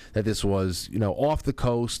hear that this was, off the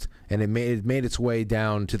coast and it made its way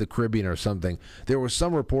down to the Caribbean or something. There were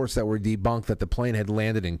some reports that were debunked that the plane had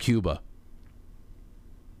landed in Cuba.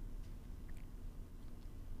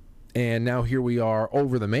 And now here we are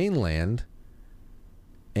over the mainland,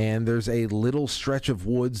 and there's a little stretch of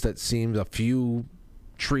woods that seems a few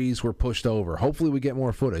trees were pushed over. Hopefully we get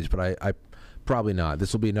more footage, but I probably not.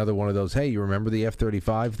 This will be another one of those, hey, you remember the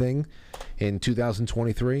F-35 thing in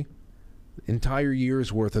 2023? Entire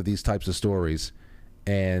year's worth of these types of stories.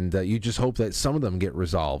 And you just hope that some of them get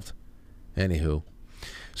resolved. Anywho.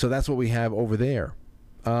 So that's what we have over there.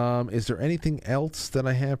 Is there anything else that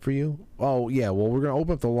I have for you? Oh, yeah. Well, we're going to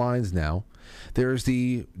open up the lines now. There's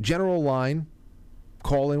the general line.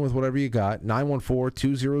 Call in with whatever you got.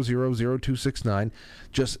 914-200-0269.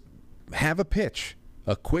 Just have a pitch.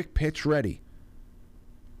 A quick pitch ready.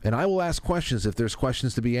 And I will ask questions if there's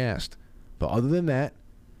questions to be asked. But other than that,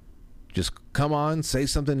 just come on, say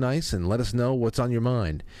something nice, and let us know what's on your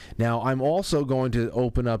mind. Now, I'm also going to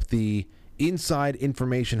open up the inside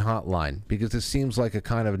information hotline, because this seems like a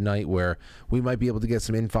kind of night where we might be able to get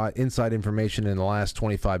some inside information in the last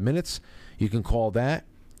 25 minutes. You can call that.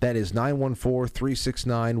 That is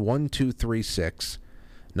 914-369-1236.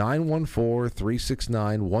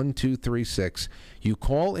 914-369-1236. You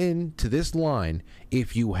call in to this line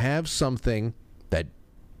if you have something that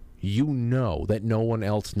you know that no one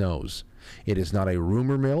else knows. It is not a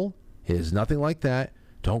rumor mill. It is nothing like that.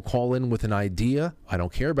 Don't call in with an idea. I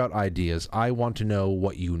don't care about ideas. I want to know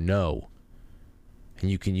what you know.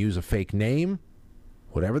 And you can use a fake name,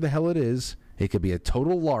 whatever the hell it is. It could be a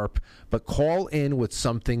total LARP, but call in with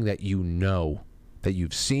something that you know, that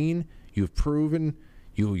you've seen, you've proven,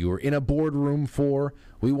 you were in a boardroom for.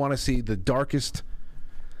 We want to see the darkest,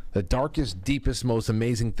 deepest, most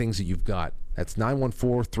amazing things that you've got. That's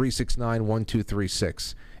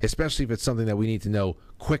 914-369-1236, especially if it's something that we need to know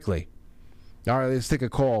quickly. All right, let's take a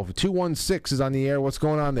call. 216 is on the air. What's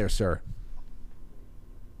going on there, sir?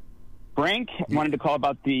 Frank, wanted to call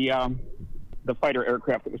about the fighter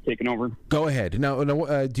aircraft that was taken over. Go ahead. Now,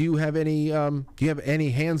 do you have any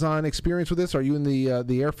hands-on experience with this? Are you in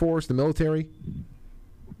the Air Force, the military?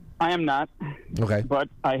 I am not. Okay. But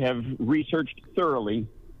I have researched thoroughly,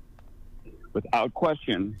 without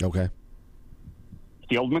question. Okay.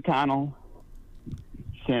 Field McConnell,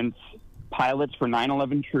 since Pilots for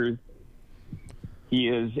 9/11 Truth, he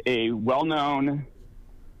is a well-known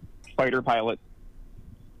fighter pilot.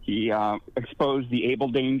 He exposed the Able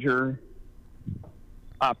Danger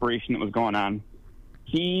operation that was going on.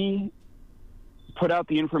 He put out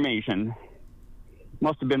the information,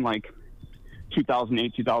 must have been like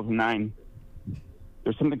 2008, 2009.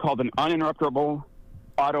 There's something called an uninterruptible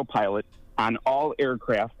autopilot on all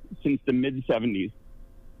aircraft since the mid-70s.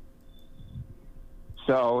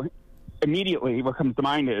 So immediately what comes to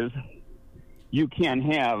mind is you can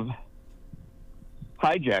have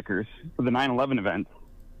hijackers for the 9/11 event,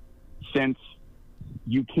 since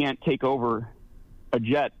you can't take over a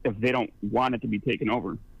jet if they don't want it to be taken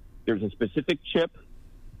over. There's a specific chip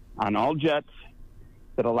on all jets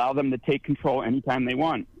that allow them to take control anytime they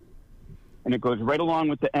want. And it goes right along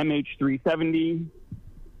with the MH370.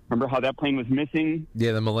 Remember how that plane was missing?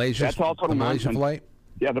 Yeah, the Malaysian flight?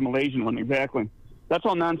 Yeah, the Malaysian one, exactly. That's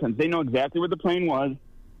all nonsense. They know exactly where the plane was,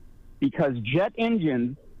 because jet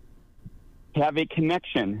engines have a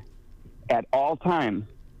connection at all times.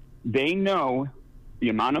 They know the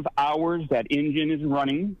amount of hours that engine is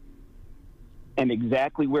running and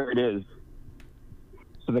exactly where it is.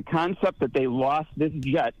 So the concept that they lost this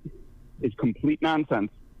jet is complete nonsense.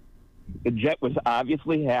 The jet was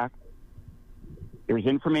obviously hacked. There's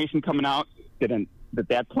information coming out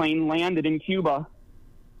that plane landed in Cuba.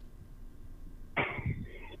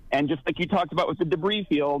 And just like you talked about with the debris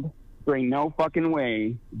field, there ain't no fucking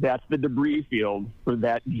way that's the debris field for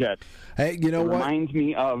that jet. Hey, you know what? It reminds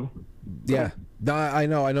me of... Yeah. No, I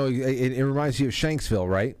know. It reminds you of Shanksville,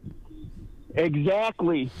 right?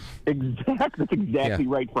 Exactly. That's exactly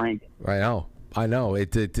right, Frank. I know.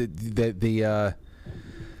 It's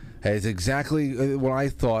exactly what I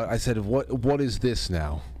thought. I said, what is this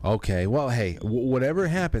now? Okay. Well, hey, whatever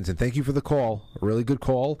happens, and thank you for the call. A really good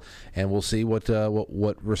call, and we'll see what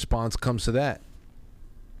response comes to that.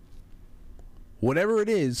 Whatever it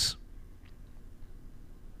is,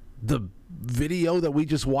 the video that we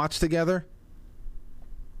just watched together,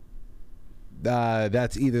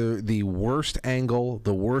 that's either the worst angle,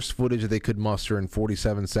 the worst footage that they could muster in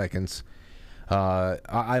 47 seconds.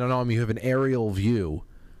 I don't know. I mean, you have an aerial view.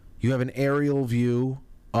 You have an aerial view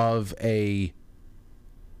of a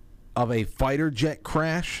fighter jet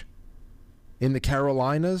crash in the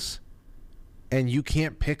Carolinas, and you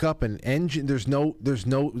can't pick up an engine. There's no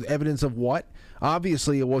evidence of what.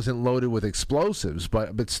 Obviously, it wasn't loaded with explosives,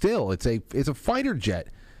 but still, it's a fighter jet,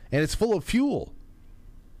 and it's full of fuel.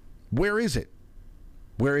 Where is it?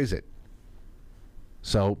 Where is it?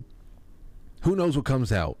 So, who knows what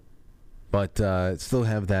comes out? But still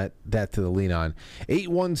have that to lean on.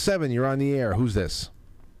 817, you're on the air. Who's this?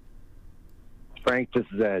 Frank, this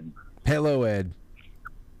is Ed. Hello, Ed.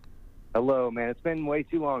 Hello, man. It's been way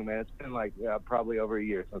too long, man. It's been like probably over a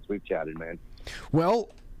year since we've chatted, man. Well,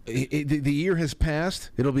 the year has passed.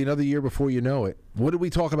 It'll be another year before you know it. What did we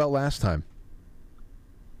talk about last time?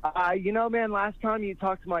 Man, last time you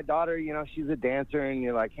talked to my daughter, she's a dancer, and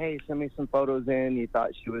you're like, hey, send me some photos in. You thought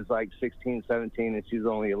she was like 16, 17, and she's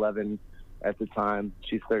only 11 at the time.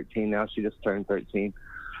 She's 13 now. She just turned 13.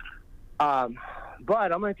 But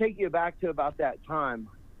I'm going to take you back to about that time,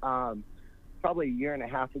 probably a year and a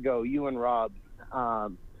half ago, you and Rob.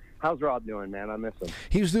 How's Rob doing, man? I miss him.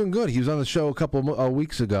 He was doing good. He was on the show a couple of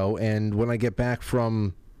weeks ago, and when I get back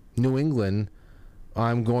from New England,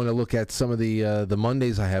 I'm going to look at some of the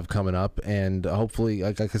Mondays I have coming up, and hopefully,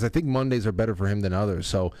 because I think Mondays are better for him than others.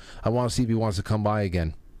 So I want to see if he wants to come by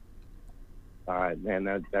again. All right, man,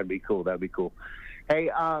 that'd be cool. That'd be cool. Hey,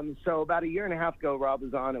 so about a year and a half ago, Rob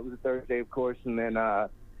was on. It was a Thursday, of course, and then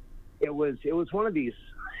it was one of these.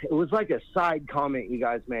 It was like a side comment you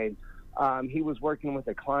guys made. He was working with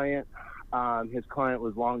a client. His client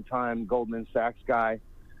was longtime Goldman Sachs guy.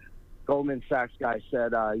 Goldman Sachs guy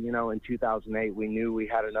said, in 2008, we knew we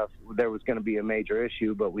had enough. There was going to be a major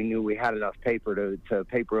issue, but we knew we had enough paper to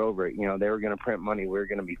paper over it. They were going to print money. We were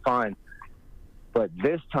going to be fine. But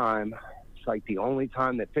this time, it's like the only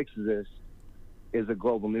time that fixes this is a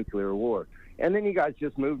global nuclear war. And then you guys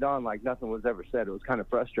just moved on like nothing was ever said. It was kind of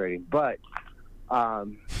frustrating. But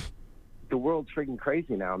the world's freaking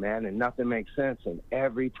crazy now, man, and nothing makes sense. And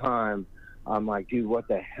every time I'm like, dude, what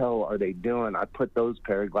the hell are they doing? I put those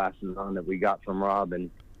pair of glasses on that we got from Rob, and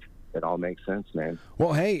it all makes sense, man.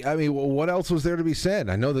 Well, hey, I mean, what else was there to be said?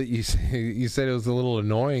 I know that you said it was a little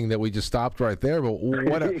annoying that we just stopped right there, but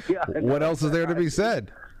what else is there to be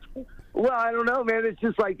said? Well, I don't know, man. It's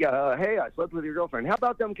just like, hey, I slept with your girlfriend. How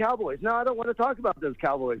about them Cowboys? No, I don't want to talk about those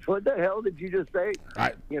Cowboys. What the hell did you just say?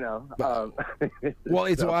 Well,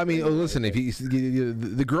 it's. Well, I mean, listen. If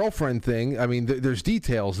the girlfriend thing, I mean, there's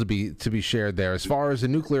details to be shared there. As far as the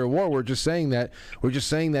nuclear war, we're just saying that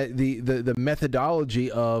the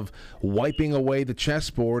methodology of wiping away the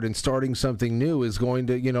chessboard and starting something new is going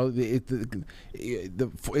to,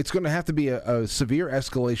 it's going to have to be a severe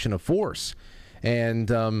escalation of force. And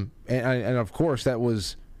of course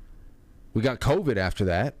we got COVID after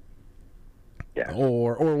that. Yeah.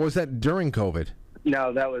 Or was that during COVID?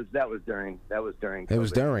 No, that was during COVID. It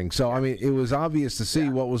was during. So I mean, it was obvious to see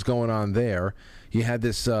what was going on there. You had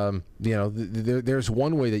this, there's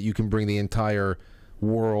one way that you can bring the entire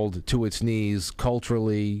world to its knees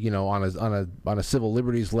culturally, on a civil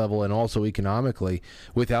liberties level and also economically,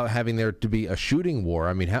 without having there to be a shooting war.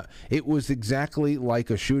 I mean, it was exactly like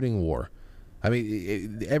a shooting war. I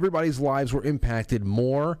mean, everybody's lives were impacted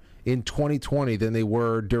more in 2020 than they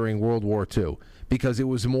were during World War II because it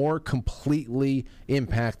was more completely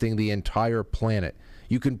impacting the entire planet.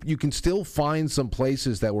 You can still find some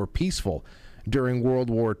places that were peaceful during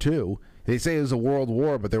World War II. They say it was a world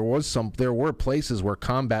war, but there were places where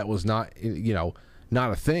combat was not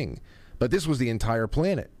a thing. But this was the entire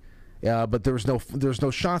planet. But there's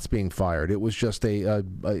no shots being fired. It was just a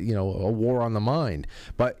war on the mind.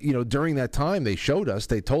 But during that time, they told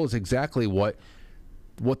us exactly what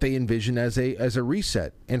they envisioned as a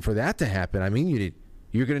reset. And for that to happen, I mean,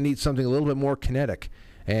 you're going to need something a little bit more kinetic.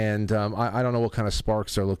 And I don't know what kind of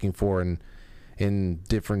sparks they're looking for in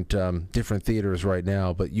different theaters right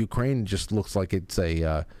now. But Ukraine just looks like it's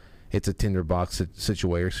a tinderbox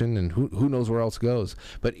situation, and who knows where else it goes.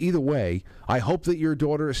 But either way, I hope that your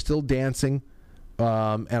daughter is still dancing,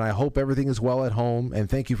 and I hope everything is well at home, and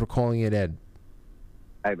thank you for calling in, Ed.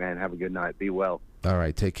 Hey, man, have a good night. Be well. All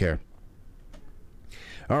right, take care.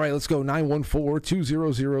 All right, let's go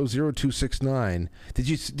 914-200-0269. Did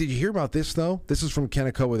you hear about this, though? This is from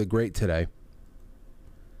Kennecoa the Great today.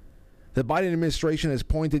 The Biden administration has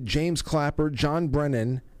appointed James Clapper, John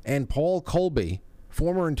Brennan, and Paul Colby,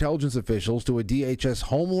 former intelligence officials, to a DHS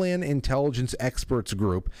Homeland Intelligence Experts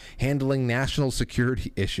Group handling national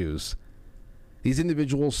security issues. These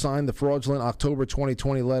individuals signed the fraudulent October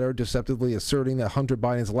 2020 letter deceptively asserting that Hunter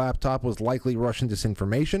Biden's laptop was likely Russian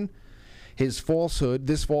disinformation. This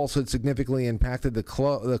falsehood significantly impacted the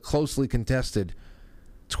closely contested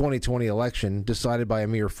 2020 election, decided by a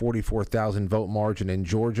mere 44,000 vote margin in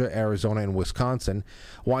Georgia, Arizona, and Wisconsin,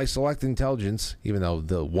 while Select Intelligence, even though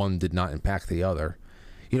the one did not impact the other,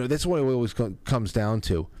 that's what it always comes down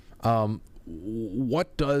to.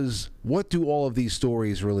 What do all of these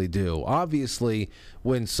stories really do? Obviously,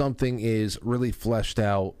 when something is really fleshed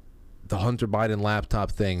out, the Hunter Biden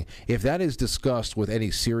laptop thing, if that is discussed with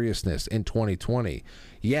any seriousness in 2020,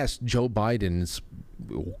 yes, Joe Biden's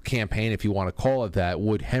campaign, if you want to call it that,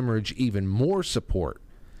 would hemorrhage even more support.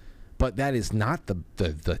 But that is not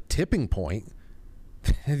the tipping point.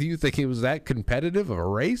 Do you think it was that competitive of a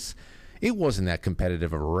race? It wasn't that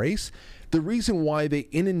competitive of a race. The reason why they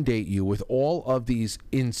inundate you with all of these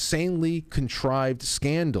insanely contrived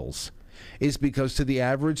scandals is because to the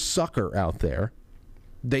average sucker out there,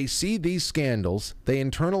 they see these scandals, they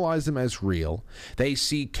internalize them as real, they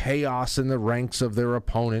see chaos in the ranks of their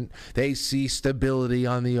opponent, they see stability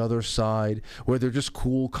on the other side, where they're just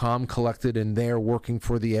cool, calm, collected, and they're working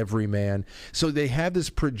for the everyman. So they have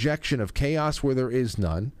this projection of chaos where there is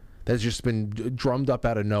none, that's just been drummed up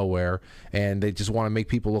out of nowhere, and they just want to make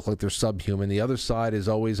people look like they're subhuman. The other side is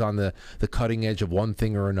always on the cutting edge of one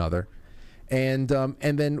thing or another. And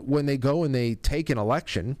then when they go and they take an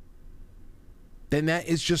election, then that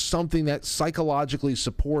is just something that psychologically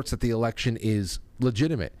supports that the election is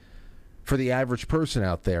legitimate for the average person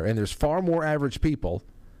out there. And there's far more average people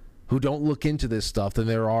who don't look into this stuff than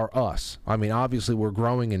there are us. I mean, obviously we're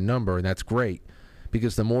growing in number, and that's great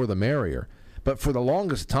because the more the merrier. But for the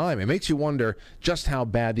longest time, it makes you wonder just how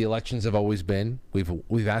bad the elections have always been.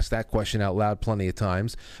 We've asked that question out loud plenty of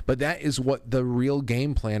times. But that is what the real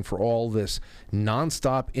game plan for all this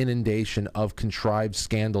nonstop inundation of contrived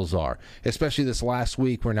scandals are. Especially this last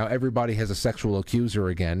week where now everybody has a sexual accuser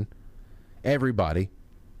again. Everybody.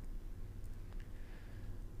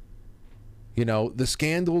 You know, the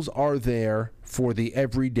scandals are there for the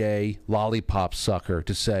everyday lollipop sucker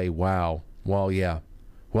to say, wow, well, yeah.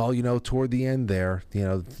 Well, you know, toward the end there, you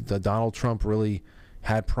know, Donald Trump really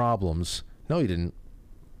had problems. No, he didn't.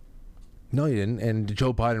 No, he didn't. And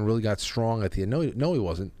Joe Biden really got strong at the end. No, he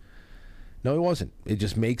wasn't. No, he wasn't. It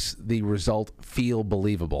just makes the result feel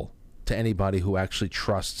believable to anybody who actually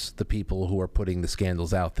trusts the people who are putting the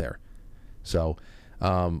scandals out there. So,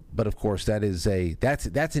 but of course, that's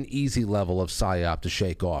an easy level of psyop to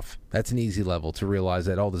shake off. That's an easy level to realize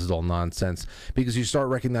that, oh, this is all nonsense, because you start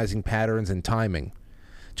recognizing patterns and timing.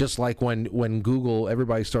 Just like when Google,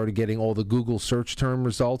 everybody started getting all the Google search term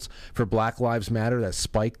results for Black Lives Matter that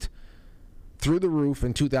spiked through the roof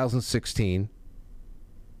in 2016,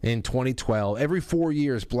 in 2012. Every 4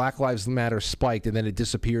 years, Black Lives Matter spiked, and then it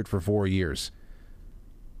disappeared for 4 years.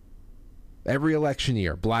 Every election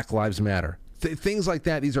year, Black Lives Matter. Things like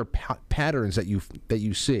that, these are patterns that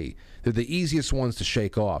you see. They're the easiest ones to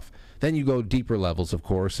shake off. Then you go deeper levels, of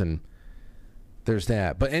course, and there's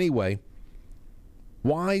that. But anyway,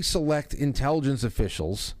 why select intelligence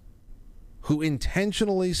officials who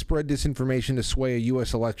intentionally spread disinformation to sway a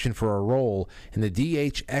U.S. election for a role in the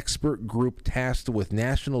DH expert group tasked with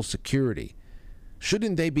national security?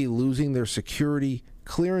 Shouldn't they be losing their security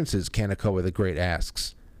clearances, Kanakoa the Great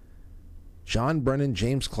asks. John Brennan,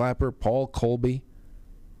 James Clapper, Paul Colby,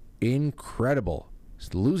 incredible.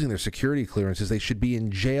 Losing their security clearances. They should be in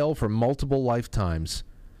jail for multiple lifetimes.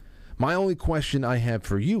 My only question I have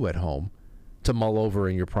for you at home to mull over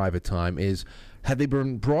in your private time is, have they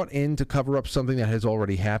been brought in to cover up something that has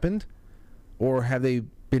already happened? Or have they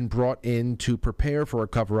been brought in to prepare for a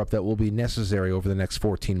cover-up that will be necessary over the next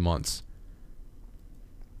 14 months?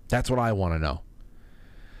 That's what I want to know.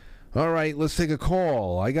 All right, let's take a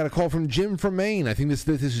call. I got a call from Jim from Maine. I think this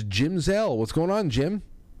is Jim Zell. What's going on, Jim?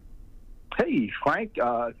 Hey, Frank,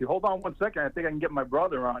 if you hold on 1 second, I think I can get my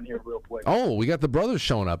brother on here real quick. Oh, we got the brothers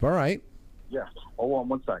showing up. All right. Yeah, hold on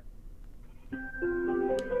 1 second.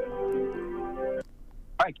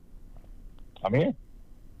 Frank, I'm here.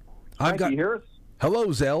 I've got. You hear us? Hello,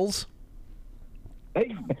 Zells.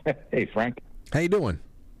 Hey, Hey, Frank. How you doing?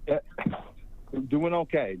 Doing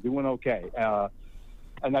okay.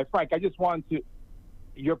 And Frank, I just wanted to.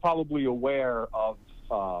 You're probably aware of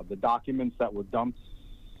the documents that were dumped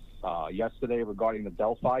yesterday regarding the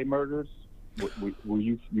Delphi murders. Were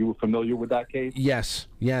you familiar with that case? Yes,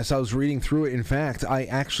 I was reading through it. In fact, I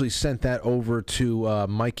actually sent that over to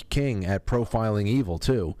Mike King at Profiling Evil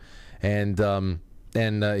too, and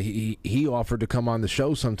he offered to come on the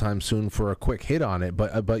show sometime soon for a quick hit on it.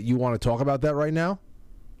 But you want to talk about that right now?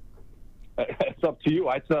 It's up to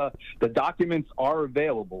you. The documents are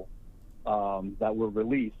available that were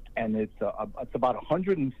released, and it's about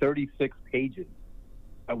 136 pages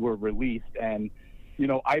that were released. And you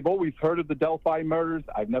know, I've always heard of the Delphi murders.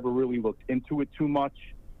 I've never really looked into it too much.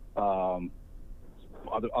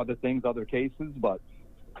 Other things, other cases, but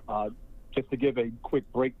just to give a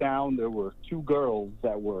quick breakdown, there were two girls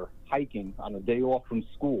that were hiking on a day off from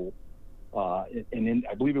school in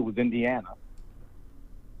I believe it was Indiana.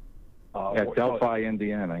 At Delphi,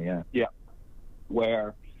 Indiana, yeah. Yeah,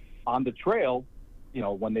 where on the trail, you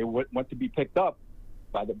know, when they went to be picked up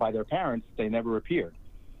by their parents, they never appeared,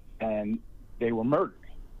 and they were murdered.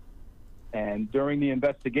 And during the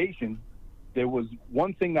investigation, there was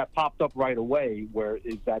one thing that popped up right away,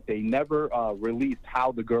 is that they never released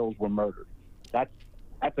how the girls were murdered. That's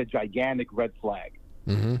a gigantic red flag.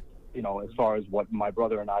 Mm-hmm. You know, as far as what my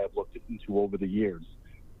brother and I have looked into over the years.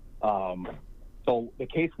 So the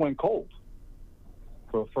case went cold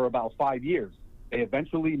for about 5 years. They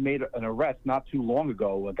eventually made an arrest not too long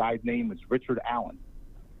ago. A guy's name is Richard Allen.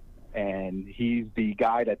 And he's the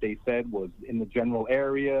guy that they said was in the general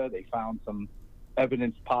area. They found some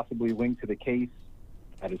evidence possibly linked to the case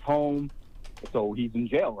at his home. So he's in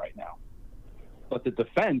jail right now. But the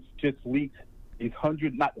defense just leaked these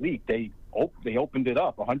they opened it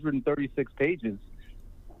up, 136 pages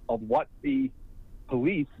of what the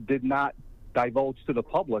police did not divulged to the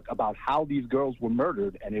public about how these girls were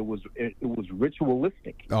murdered, and it was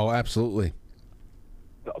ritualistic. Oh, absolutely.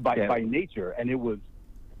 By nature, and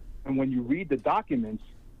when you read the documents,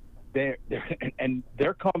 they're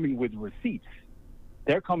coming with receipts.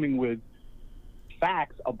 They're coming with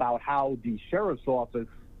facts about how the sheriff's office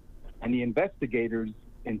and the investigators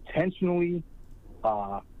intentionally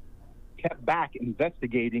kept back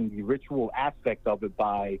investigating the ritual aspect of it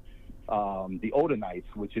by the Odinites,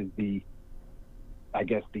 which is the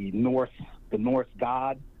Norse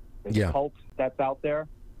god, the cult that's out there.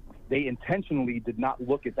 They intentionally did not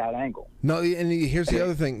look at that angle. No, and here's the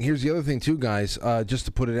other thing. Here's the other thing too, guys. Just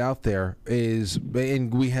to put it out there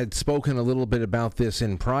and we had spoken a little bit about this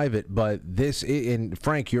in private, but and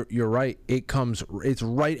Frank, you're right. It's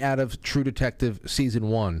right out of True Detective season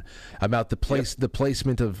 1 about the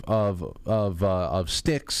placement of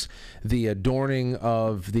sticks, the adorning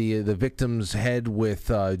of the victim's head with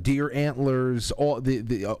deer antlers, all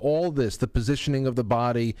this, the positioning of the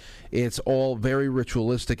body. It's all very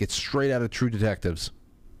ritualistic. It's straight out of True Detectives.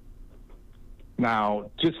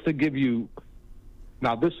 Now, just to give you,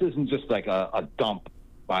 this isn't just like a dump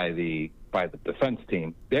by the defense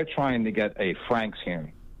team. They're trying to get a Franks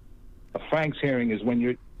hearing. A Franks hearing is when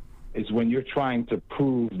you're trying to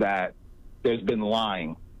prove that there's been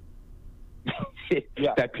lying,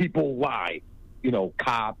 that people lie.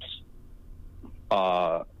 Cops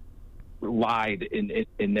lied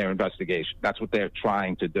in their investigation. That's what they're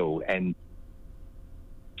trying to do, and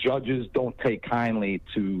judges don't take kindly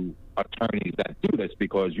to attorneys that do this,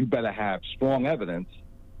 because you better have strong evidence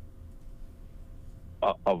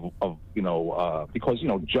because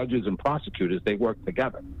judges and prosecutors, they work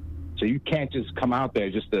together. So you can't just come out there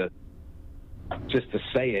just to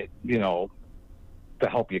say it, to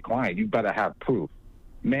help your client. You better have proof.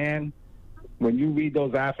 Man, when you read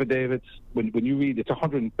those affidavits, when you read, it's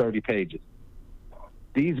 130 pages.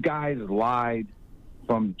 These guys lied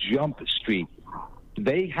from Jump Street.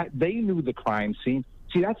 They knew the crime scene.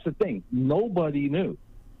 See, that's the thing. Nobody knew.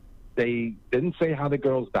 They didn't say how the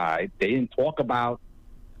girls died. They didn't talk about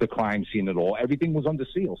the crime scene at all. Everything was under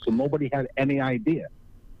seal, so nobody had any idea.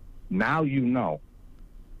 Now you know.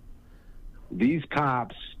 These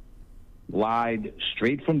cops lied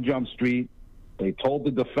straight from Jump Street. They told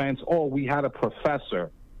the defense, "Oh, we had a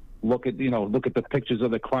professor look at the pictures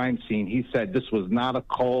of the crime scene. He said this was not a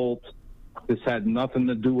cult. This had nothing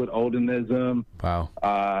to do with Odinism.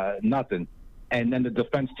 Wow. Nothing." And then the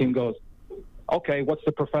defense team goes, "Okay, what's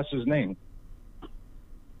the professor's name?"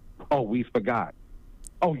 "Oh, we forgot."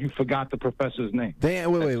 "Oh, you forgot the professor's name." Wait.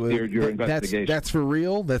 Your investigation. That's for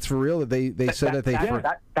real? That's for real? They said that they...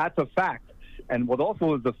 That's a fact. And what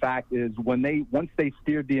also is a fact is once they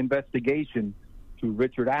steered the investigation to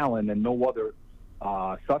Richard Allen and no other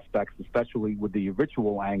suspects, especially with the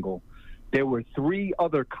ritual angle, there were 3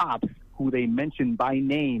 other cops who they mentioned by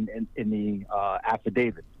name in the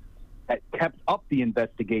affidavit that kept up the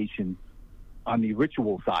investigation on the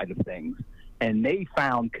ritual side of things. And they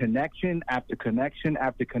found connection after connection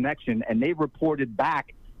after connection, and they reported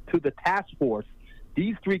back to the task force.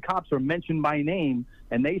 These 3 cops are mentioned by name,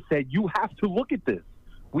 and they said, "You have to look at this.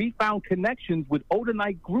 We found connections with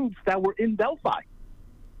Odinite groups that were in Delphi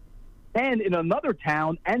and in another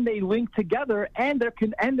town, and they linked together, and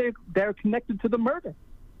they're connected to the murder."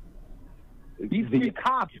 These 3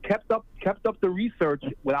 cops kept up the research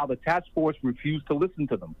while the task force refused to listen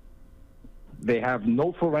to them. They have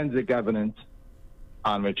no forensic evidence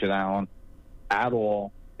on Richard Allen at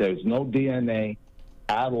all. There's no DNA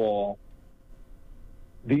at all.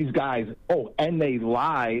 These guys, and they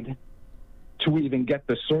lied to even get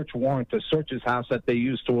the search warrant to search his house that they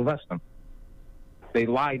used to arrest him. They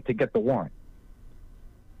lied to get the warrant.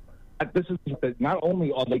 This is not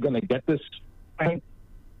only are they going to get this, they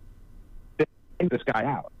take this guy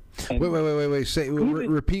out. And wait. Say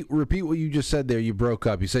repeat what you just said there. You broke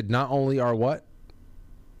up. You said not only are what?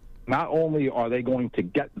 Not only are they going to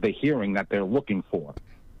get the hearing that they're looking for,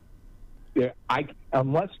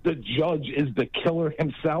 unless the judge is the killer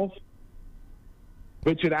himself,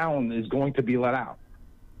 Richard Allen is going to be let out.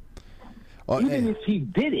 Even if he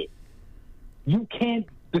did it,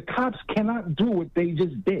 the cops cannot do what they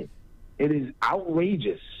just did. It is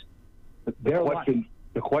outrageous.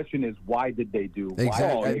 The question is, why did they do?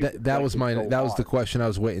 Exactly. That was the question I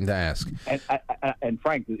was waiting to ask. And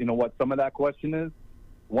Frank, you know what some of that question is?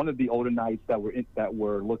 One of the Odinites that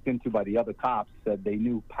were looked into by the other cops said they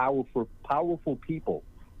knew powerful people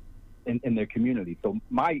in their community. So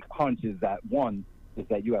my hunch is that one is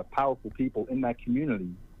that you have powerful people in that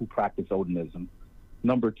community who practice Odinism.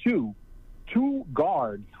 Number 2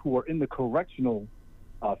 guards who are in the correctional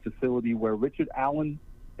facility where Richard Allen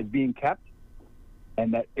is being kept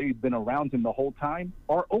and that they've been around him the whole time,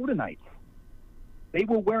 are Odinites. They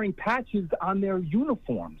were wearing patches on their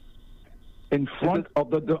uniforms in front of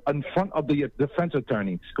the defense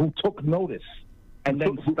attorneys who took notice and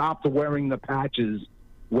then stopped wearing the patches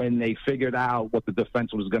when they figured out what the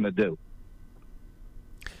defense was going to do.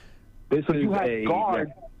 So you have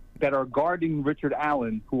guards that are guarding Richard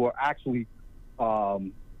Allen who are actually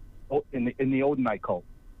in the Odinite cult.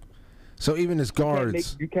 So even his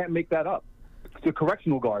guards... You can't make that up. The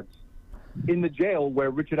correctional guards in the jail where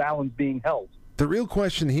Richard Allen's being held. The real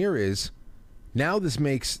question here is, now this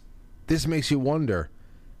makes you wonder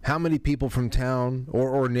how many people from town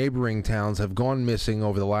or neighboring towns have gone missing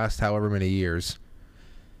over the last however many years.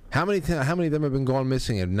 How many of them have been gone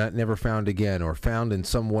missing and never found again, or found in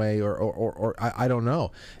some way, or I don't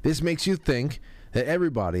know. This makes you think that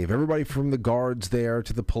everybody from the guards there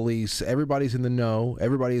to the police, everybody's in the know,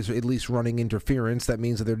 everybody is at least running interference. That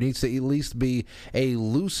means that there needs to at least be a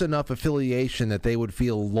loose enough affiliation that they would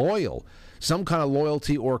feel loyal, some kind of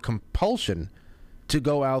loyalty or compulsion to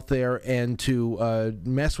go out there and to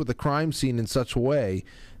mess with the crime scene in such a way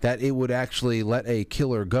that it would actually let a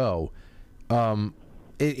killer go.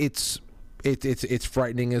 It's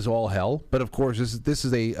frightening as all hell, but of course this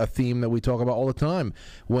is a theme that we talk about all the time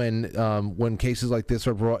when cases like this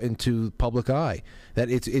are brought into public eye. That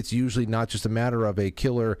it's usually not just a matter of a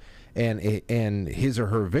killer and his or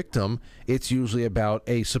her victim. It's usually about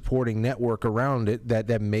a supporting network around it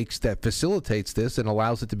that facilitates this and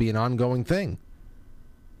allows it to be an ongoing thing.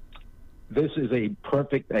 This is a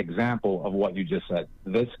perfect example of what you just said.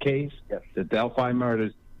 This case, the Delphi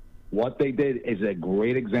murders. What they did is a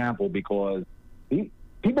great example because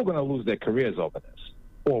people are going to lose their careers over this,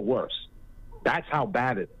 or worse. That's how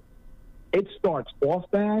bad it is. It starts off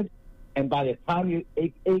bad, and by the time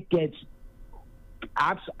it gets...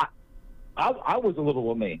 I was a little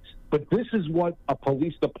amazed. But this is what a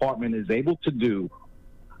police department is able to do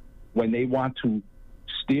when they want to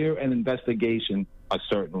steer an investigation a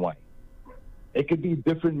certain way. It could be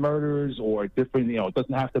different murders or different, it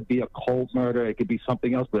doesn't have to be a cold murder. It could be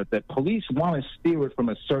something else. But if the police want to steer it from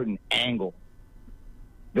a certain angle,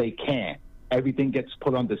 they can. Everything gets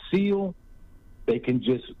put under seal. They can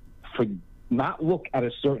just not look at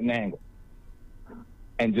a certain angle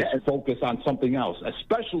and just focus on something else,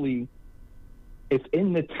 especially if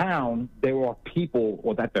in the town there are people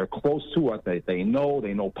or that they're close to or that they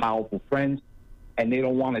know powerful friends, and they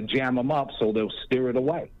don't want to jam them up, so they'll steer it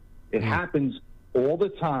away. It happens all the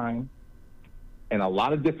time in a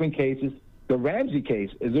lot of different cases. The Ramsey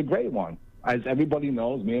case is a great one. As everybody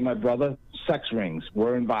knows, me and my brother, sex rings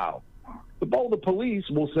were involved. The Boulder police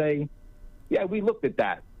will say, yeah, we looked at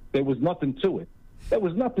that. There was nothing to it. There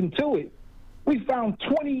was nothing to it. We found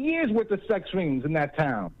 20 years worth of sex rings in that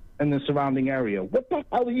town and the surrounding area. What the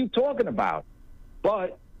hell are you talking about?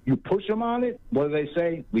 But you push them on it, what do they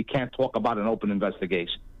say? We can't talk about an open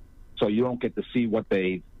investigation. So you don't get to see what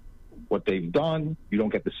they've done. You don't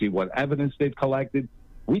get to see what evidence they've collected.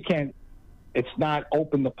 It's not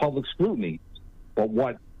open to public scrutiny. But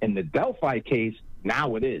what in the Delphi case,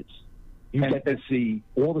 now it is. You get to see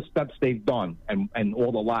all the steps they've done and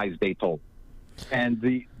all the lies they told. And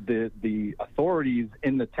the authorities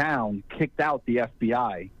in the town kicked out the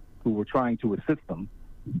FBI who were trying to assist them.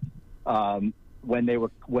 When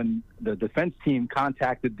the defense team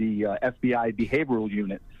contacted the FBI behavioral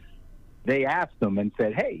unit, they asked them and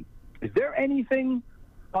said, hey, is there anything,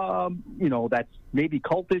 that's maybe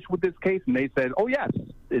cultish with this case? And they said, oh, yes,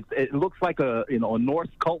 it looks like a Norse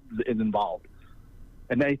cult is involved.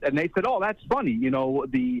 And they said, oh, that's funny.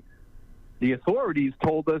 The authorities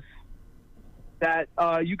told us that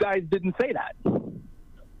you guys didn't say that.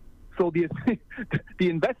 So the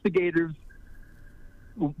investigators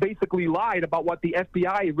basically lied about what the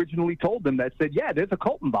FBI originally told them. That said, yeah, there's a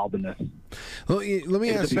cult involved in this. Well, let me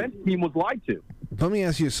ask you. The defense team was lied to. Let me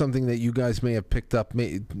ask you something that you guys may have picked up,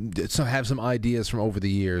 have some ideas from over the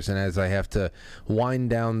years. And as I have to wind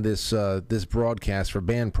down this broadcast for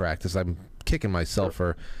band practice, I'm kicking myself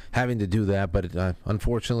for having to do that. But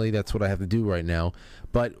unfortunately, that's what I have to do right now.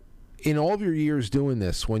 But in all of your years doing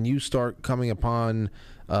this, when you start coming upon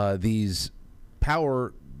these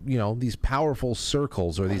powerful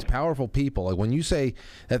circles or these powerful people, like when you say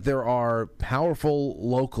that there are powerful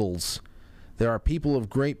locals, there are people of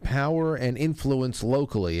great power and influence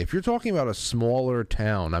locally. If you're talking about a smaller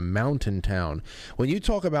town, a mountain town, when you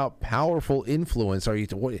talk about powerful influence,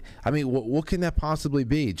 what can that possibly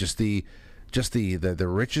be? Just the just the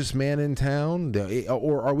richest man in town,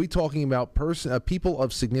 or are we talking about people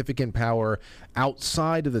of significant power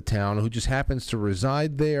outside of the town who just happens to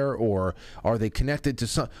reside there, or are they connected to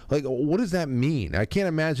some? Like, what does that mean? I can't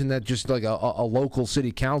imagine that just like a local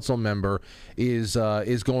city council member is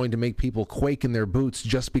going to make people quake in their boots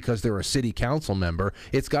just because they're a city council member.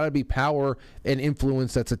 It's got to be power and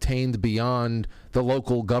influence that's attained beyond the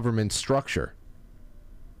local government structure.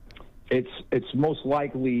 It's most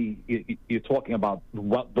likely you're talking about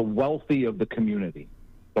the wealthy of the community,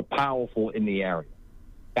 the powerful in the area.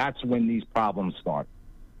 That's when these problems start.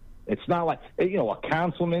 It's not like, a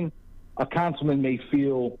councilman may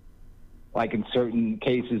feel like in certain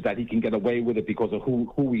cases that he can get away with it because of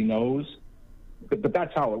who he knows, but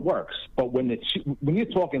that's how it works. But when you're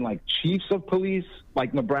talking like chiefs of police,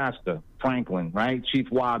 like Nebraska, Franklin, right?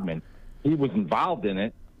 Chief Wadman, he was involved in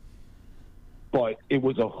it. But it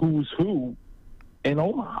was a who's who in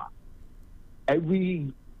Omaha. There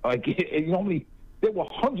were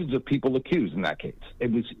hundreds of people accused in that case.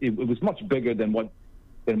 It was much bigger than what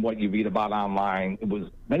you read about online. It was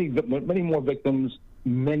many more victims,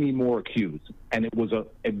 many more accused, and it was a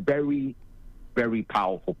very, very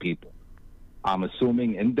powerful people. I'm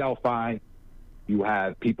assuming in Delphi, you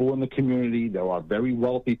have people in the community. There are very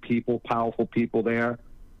wealthy people, powerful people there.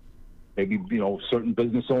 Maybe certain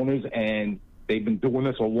business owners, and they've been doing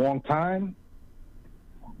this a long time.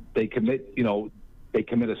 They commit a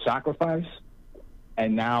sacrifice,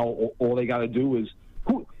 and now all they got to do is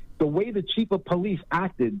the way the chief of police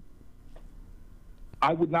acted.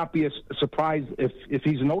 I would not be surprised if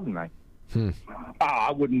he's an Odinite.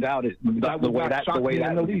 I wouldn't doubt it. That would not shock me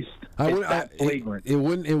in the least.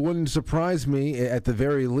 It wouldn't surprise me. At the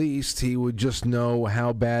very least, he would just know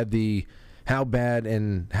how bad the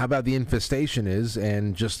infestation is,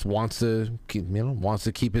 and just wants to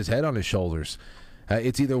keep his head on his shoulders.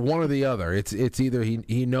 It's either one or the other. It's either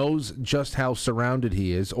he knows just how surrounded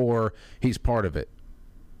he is, or he's part of it.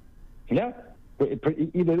 Yeah,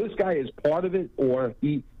 either this guy is part of it, or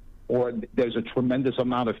there's a tremendous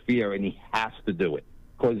amount of fear, and he has to do it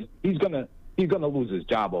because he's gonna lose his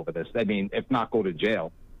job over this. I mean, if not go to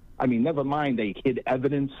jail. I mean, never mind they hid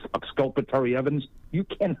evidence, exculpatory evidence. You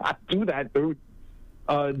cannot do that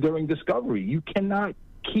during discovery. You cannot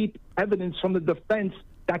keep evidence from the defense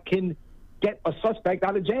that can get a suspect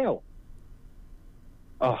out of jail.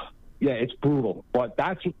 Yeah, it's brutal. But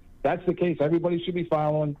that's the case everybody should be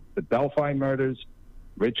following. The Delphi murders,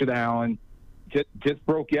 Richard Allen. Just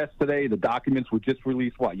broke yesterday. The documents were just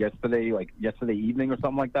released, yesterday evening or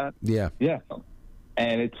something like that? Yeah. Yeah.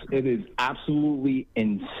 And it is absolutely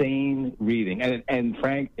insane reading. And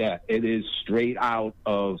Frank, yeah, it is straight out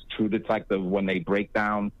of True Detective when they break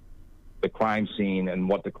down the crime scene and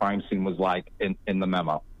what the crime scene was like in the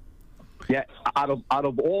memo. Yeah, out of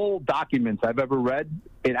all documents I've ever read,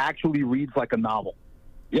 it actually reads like a novel.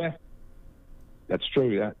 Yeah, that's true.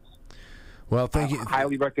 Yeah. Well, thank you. I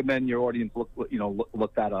highly recommend your audience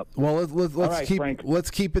look that up. Well, let's keep it.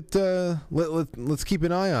 Let's keep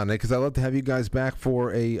an eye on it, because I'd love to have you guys back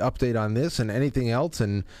for a update on this and anything else,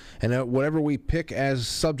 and whatever we pick as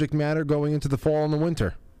subject matter going into the fall and the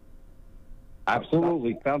winter.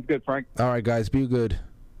 Absolutely, sounds good, Frank. All right, guys, be good.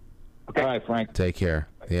 Okay. All right, Frank. Take care.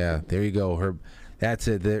 Yeah, there you go, Herb. That's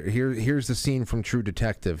it. Here's the scene from True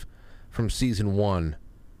Detective, from season 1.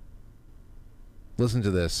 Listen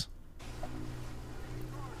to this.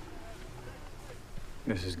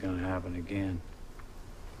 This is going to happen again.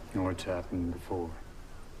 Or it's happened before.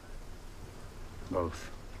 Both.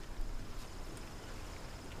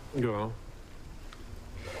 Go on.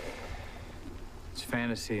 It's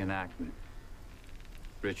fantasy enactment.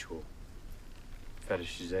 Ritual.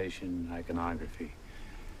 Fetishization, iconography.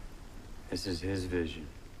 This is his vision.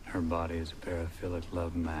 Her body is a paraphilic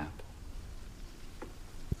love map.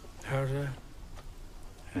 How's that?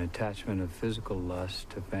 An attachment of physical lust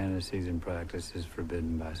to fantasies and practices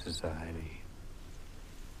forbidden by society.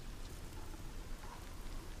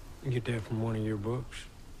 You get that from one of your books?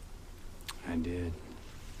 I did.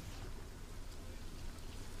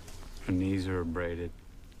 Her knees are abraded,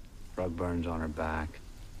 rug burns on her back,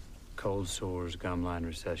 cold sores, gumline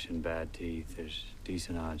recession, bad teeth. There's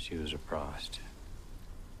decent odds she was a prost.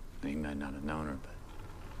 He might not have known her, but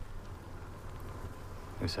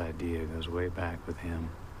this idea goes way back with him.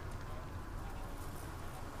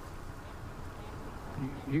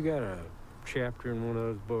 You got a chapter in one of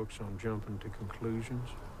those books on jumping to conclusions.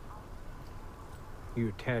 You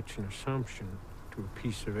attach an assumption to a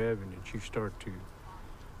piece of evidence. You start to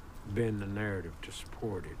bend the narrative to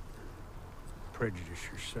support it. Prejudice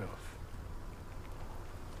yourself.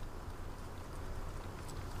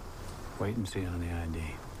 Wait and see on the ID.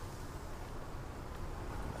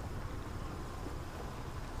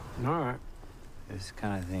 All right. This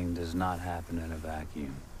kind of thing does not happen in a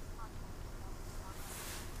vacuum.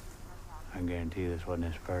 I guarantee this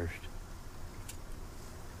wasn't his first.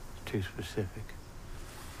 It's too specific.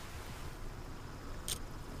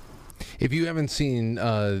 If you haven't seen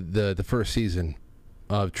the first season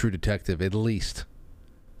of True Detective, at least,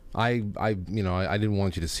 I didn't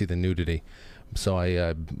want you to see the nudity, so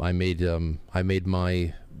I made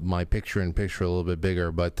my picture-in-picture a little bit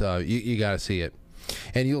bigger, but you got to see it.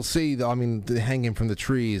 And you'll see, the hanging from the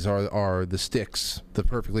trees are the sticks, the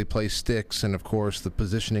perfectly placed sticks, and of course the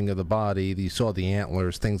positioning of the body. You saw the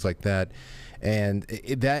antlers, things like that, and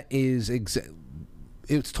that is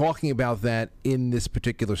it's talking about that in this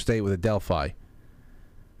particular state with Adelphi.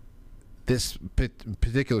 This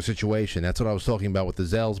particular situation, that's what I was talking about with the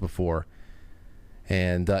Zells before,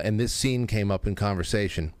 and this scene came up in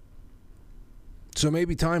conversation. So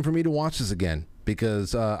maybe time for me to watch this again.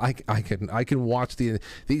 Because I can watch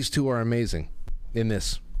these two are amazing in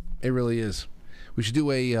this. It really is. We should do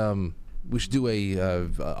a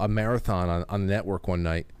marathon on the network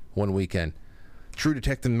one weekend. True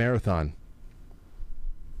Detective marathon.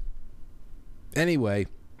 Anyway,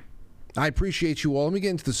 I appreciate you all. Let me get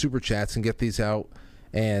into the super chats and get these out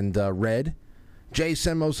and read. Jay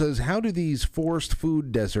Semmo says, how do these forced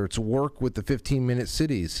food deserts work with the 15-minute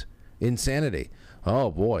cities? Insanity. Oh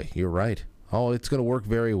boy, you're right. Oh, it's going to work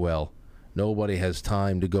very well. Nobody has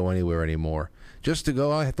time to go anywhere anymore. Just to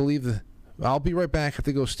go, I have to leave I'll be right back. I have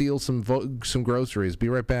to go steal some groceries. Be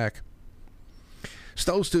right back.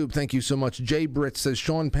 Stowstube, thank you so much. Jay Britt says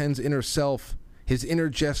Sean Penn's inner self, his inner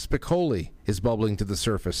Jeff Spicoli, is bubbling to the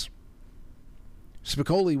surface.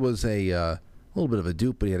 Spicoli was a little bit of a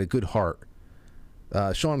dupe, but he had a good heart.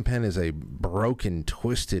 Sean Penn is a broken,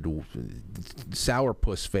 twisted,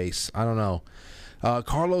 sourpuss face. I don't know.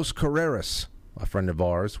 Carlos Carreras, a friend of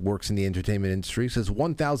ours, works in the entertainment industry, says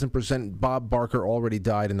 1,000% Bob Barker already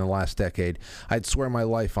died in the last decade. I'd swear my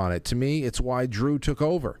life on it. To me, it's why Drew took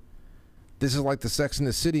over. This is like the Sex and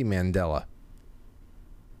the City Mandela.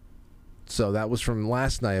 So that was from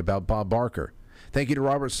last night about Bob Barker. Thank you to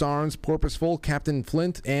Robert Sarnes, Porpoiseful, Captain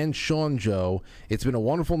Flint, and Sean Joe. It's been a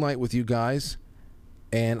wonderful night with you guys,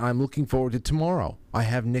 and I'm looking forward to tomorrow. I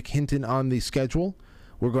have Nick Hinton on the schedule.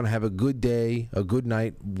 We're going to have a good day, a good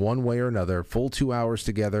night, one way or another, full 2 hours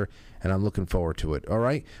together, and I'm looking forward to it. All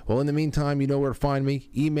right? Well, in the meantime, you know where to find me.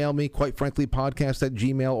 Email me,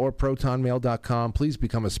 quitefranklypodcast@gmail or protonmail.com. Please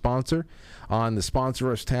become a sponsor on the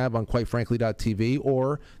Sponsor Us tab on quitefrankly.tv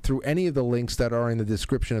or through any of the links that are in the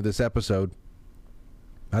description of this episode.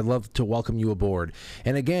 I'd love to welcome you aboard.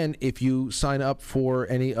 And again, if you sign up for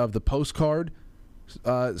any of the postcard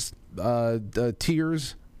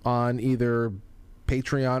tiers on either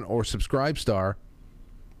Patreon or Subscribestar,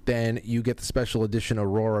 then you get the special edition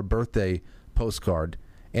Aurora birthday postcard.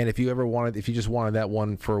 And if you just wanted that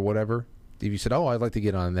one for whatever, if you said, oh, I'd like to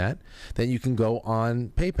get on that, then you can go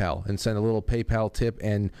on PayPal and send a little PayPal tip,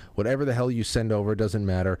 and whatever the hell you send over, doesn't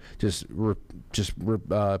matter. Just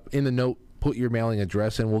in the note, put your mailing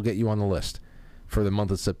address, and we'll get you on the list for the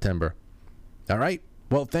month of September. All right?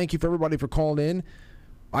 Well, thank you for everybody for calling in.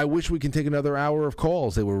 I wish we can take another hour of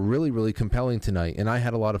calls. They were really, really compelling tonight, and I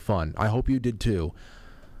had a lot of fun. I hope you did too.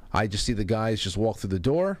 I just see the guys just walk through the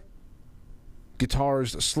door,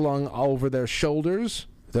 guitars slung over their shoulders.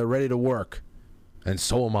 They're ready to work, and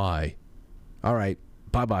so am I. All right,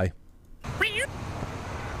 bye-bye.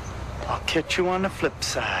 I'll catch you on the flip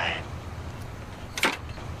side.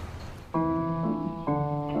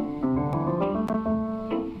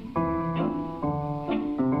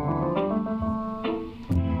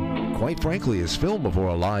 Quite Frankly is filmed before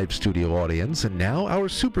a live studio audience, and now our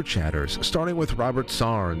super chatters, starting with Robert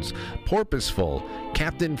Sarnes, Porpoiseful,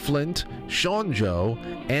 Captain Flint, Sean Joe,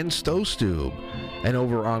 and Stowstube. And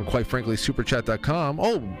over on QuiteFranklySuperChat.com,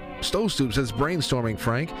 Stowstube says, brainstorming,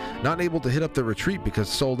 Frank. Not able to hit up the retreat because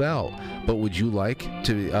sold out. But would you like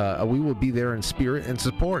to, we will be there in spirit and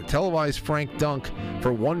support. Televised Frank Dunk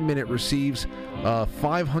for 1 minute receives a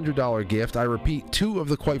 $500 gift. I repeat, 2 of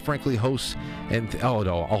the Quite Frankly hosts and, hold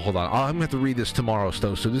on. I'm going to have to read this tomorrow,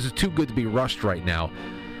 Stowstube. This is too good to be rushed right now.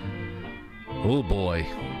 Oh boy.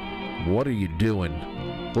 What are you doing?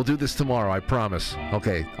 We'll do this tomorrow, I promise.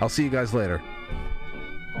 Okay, I'll see you guys later.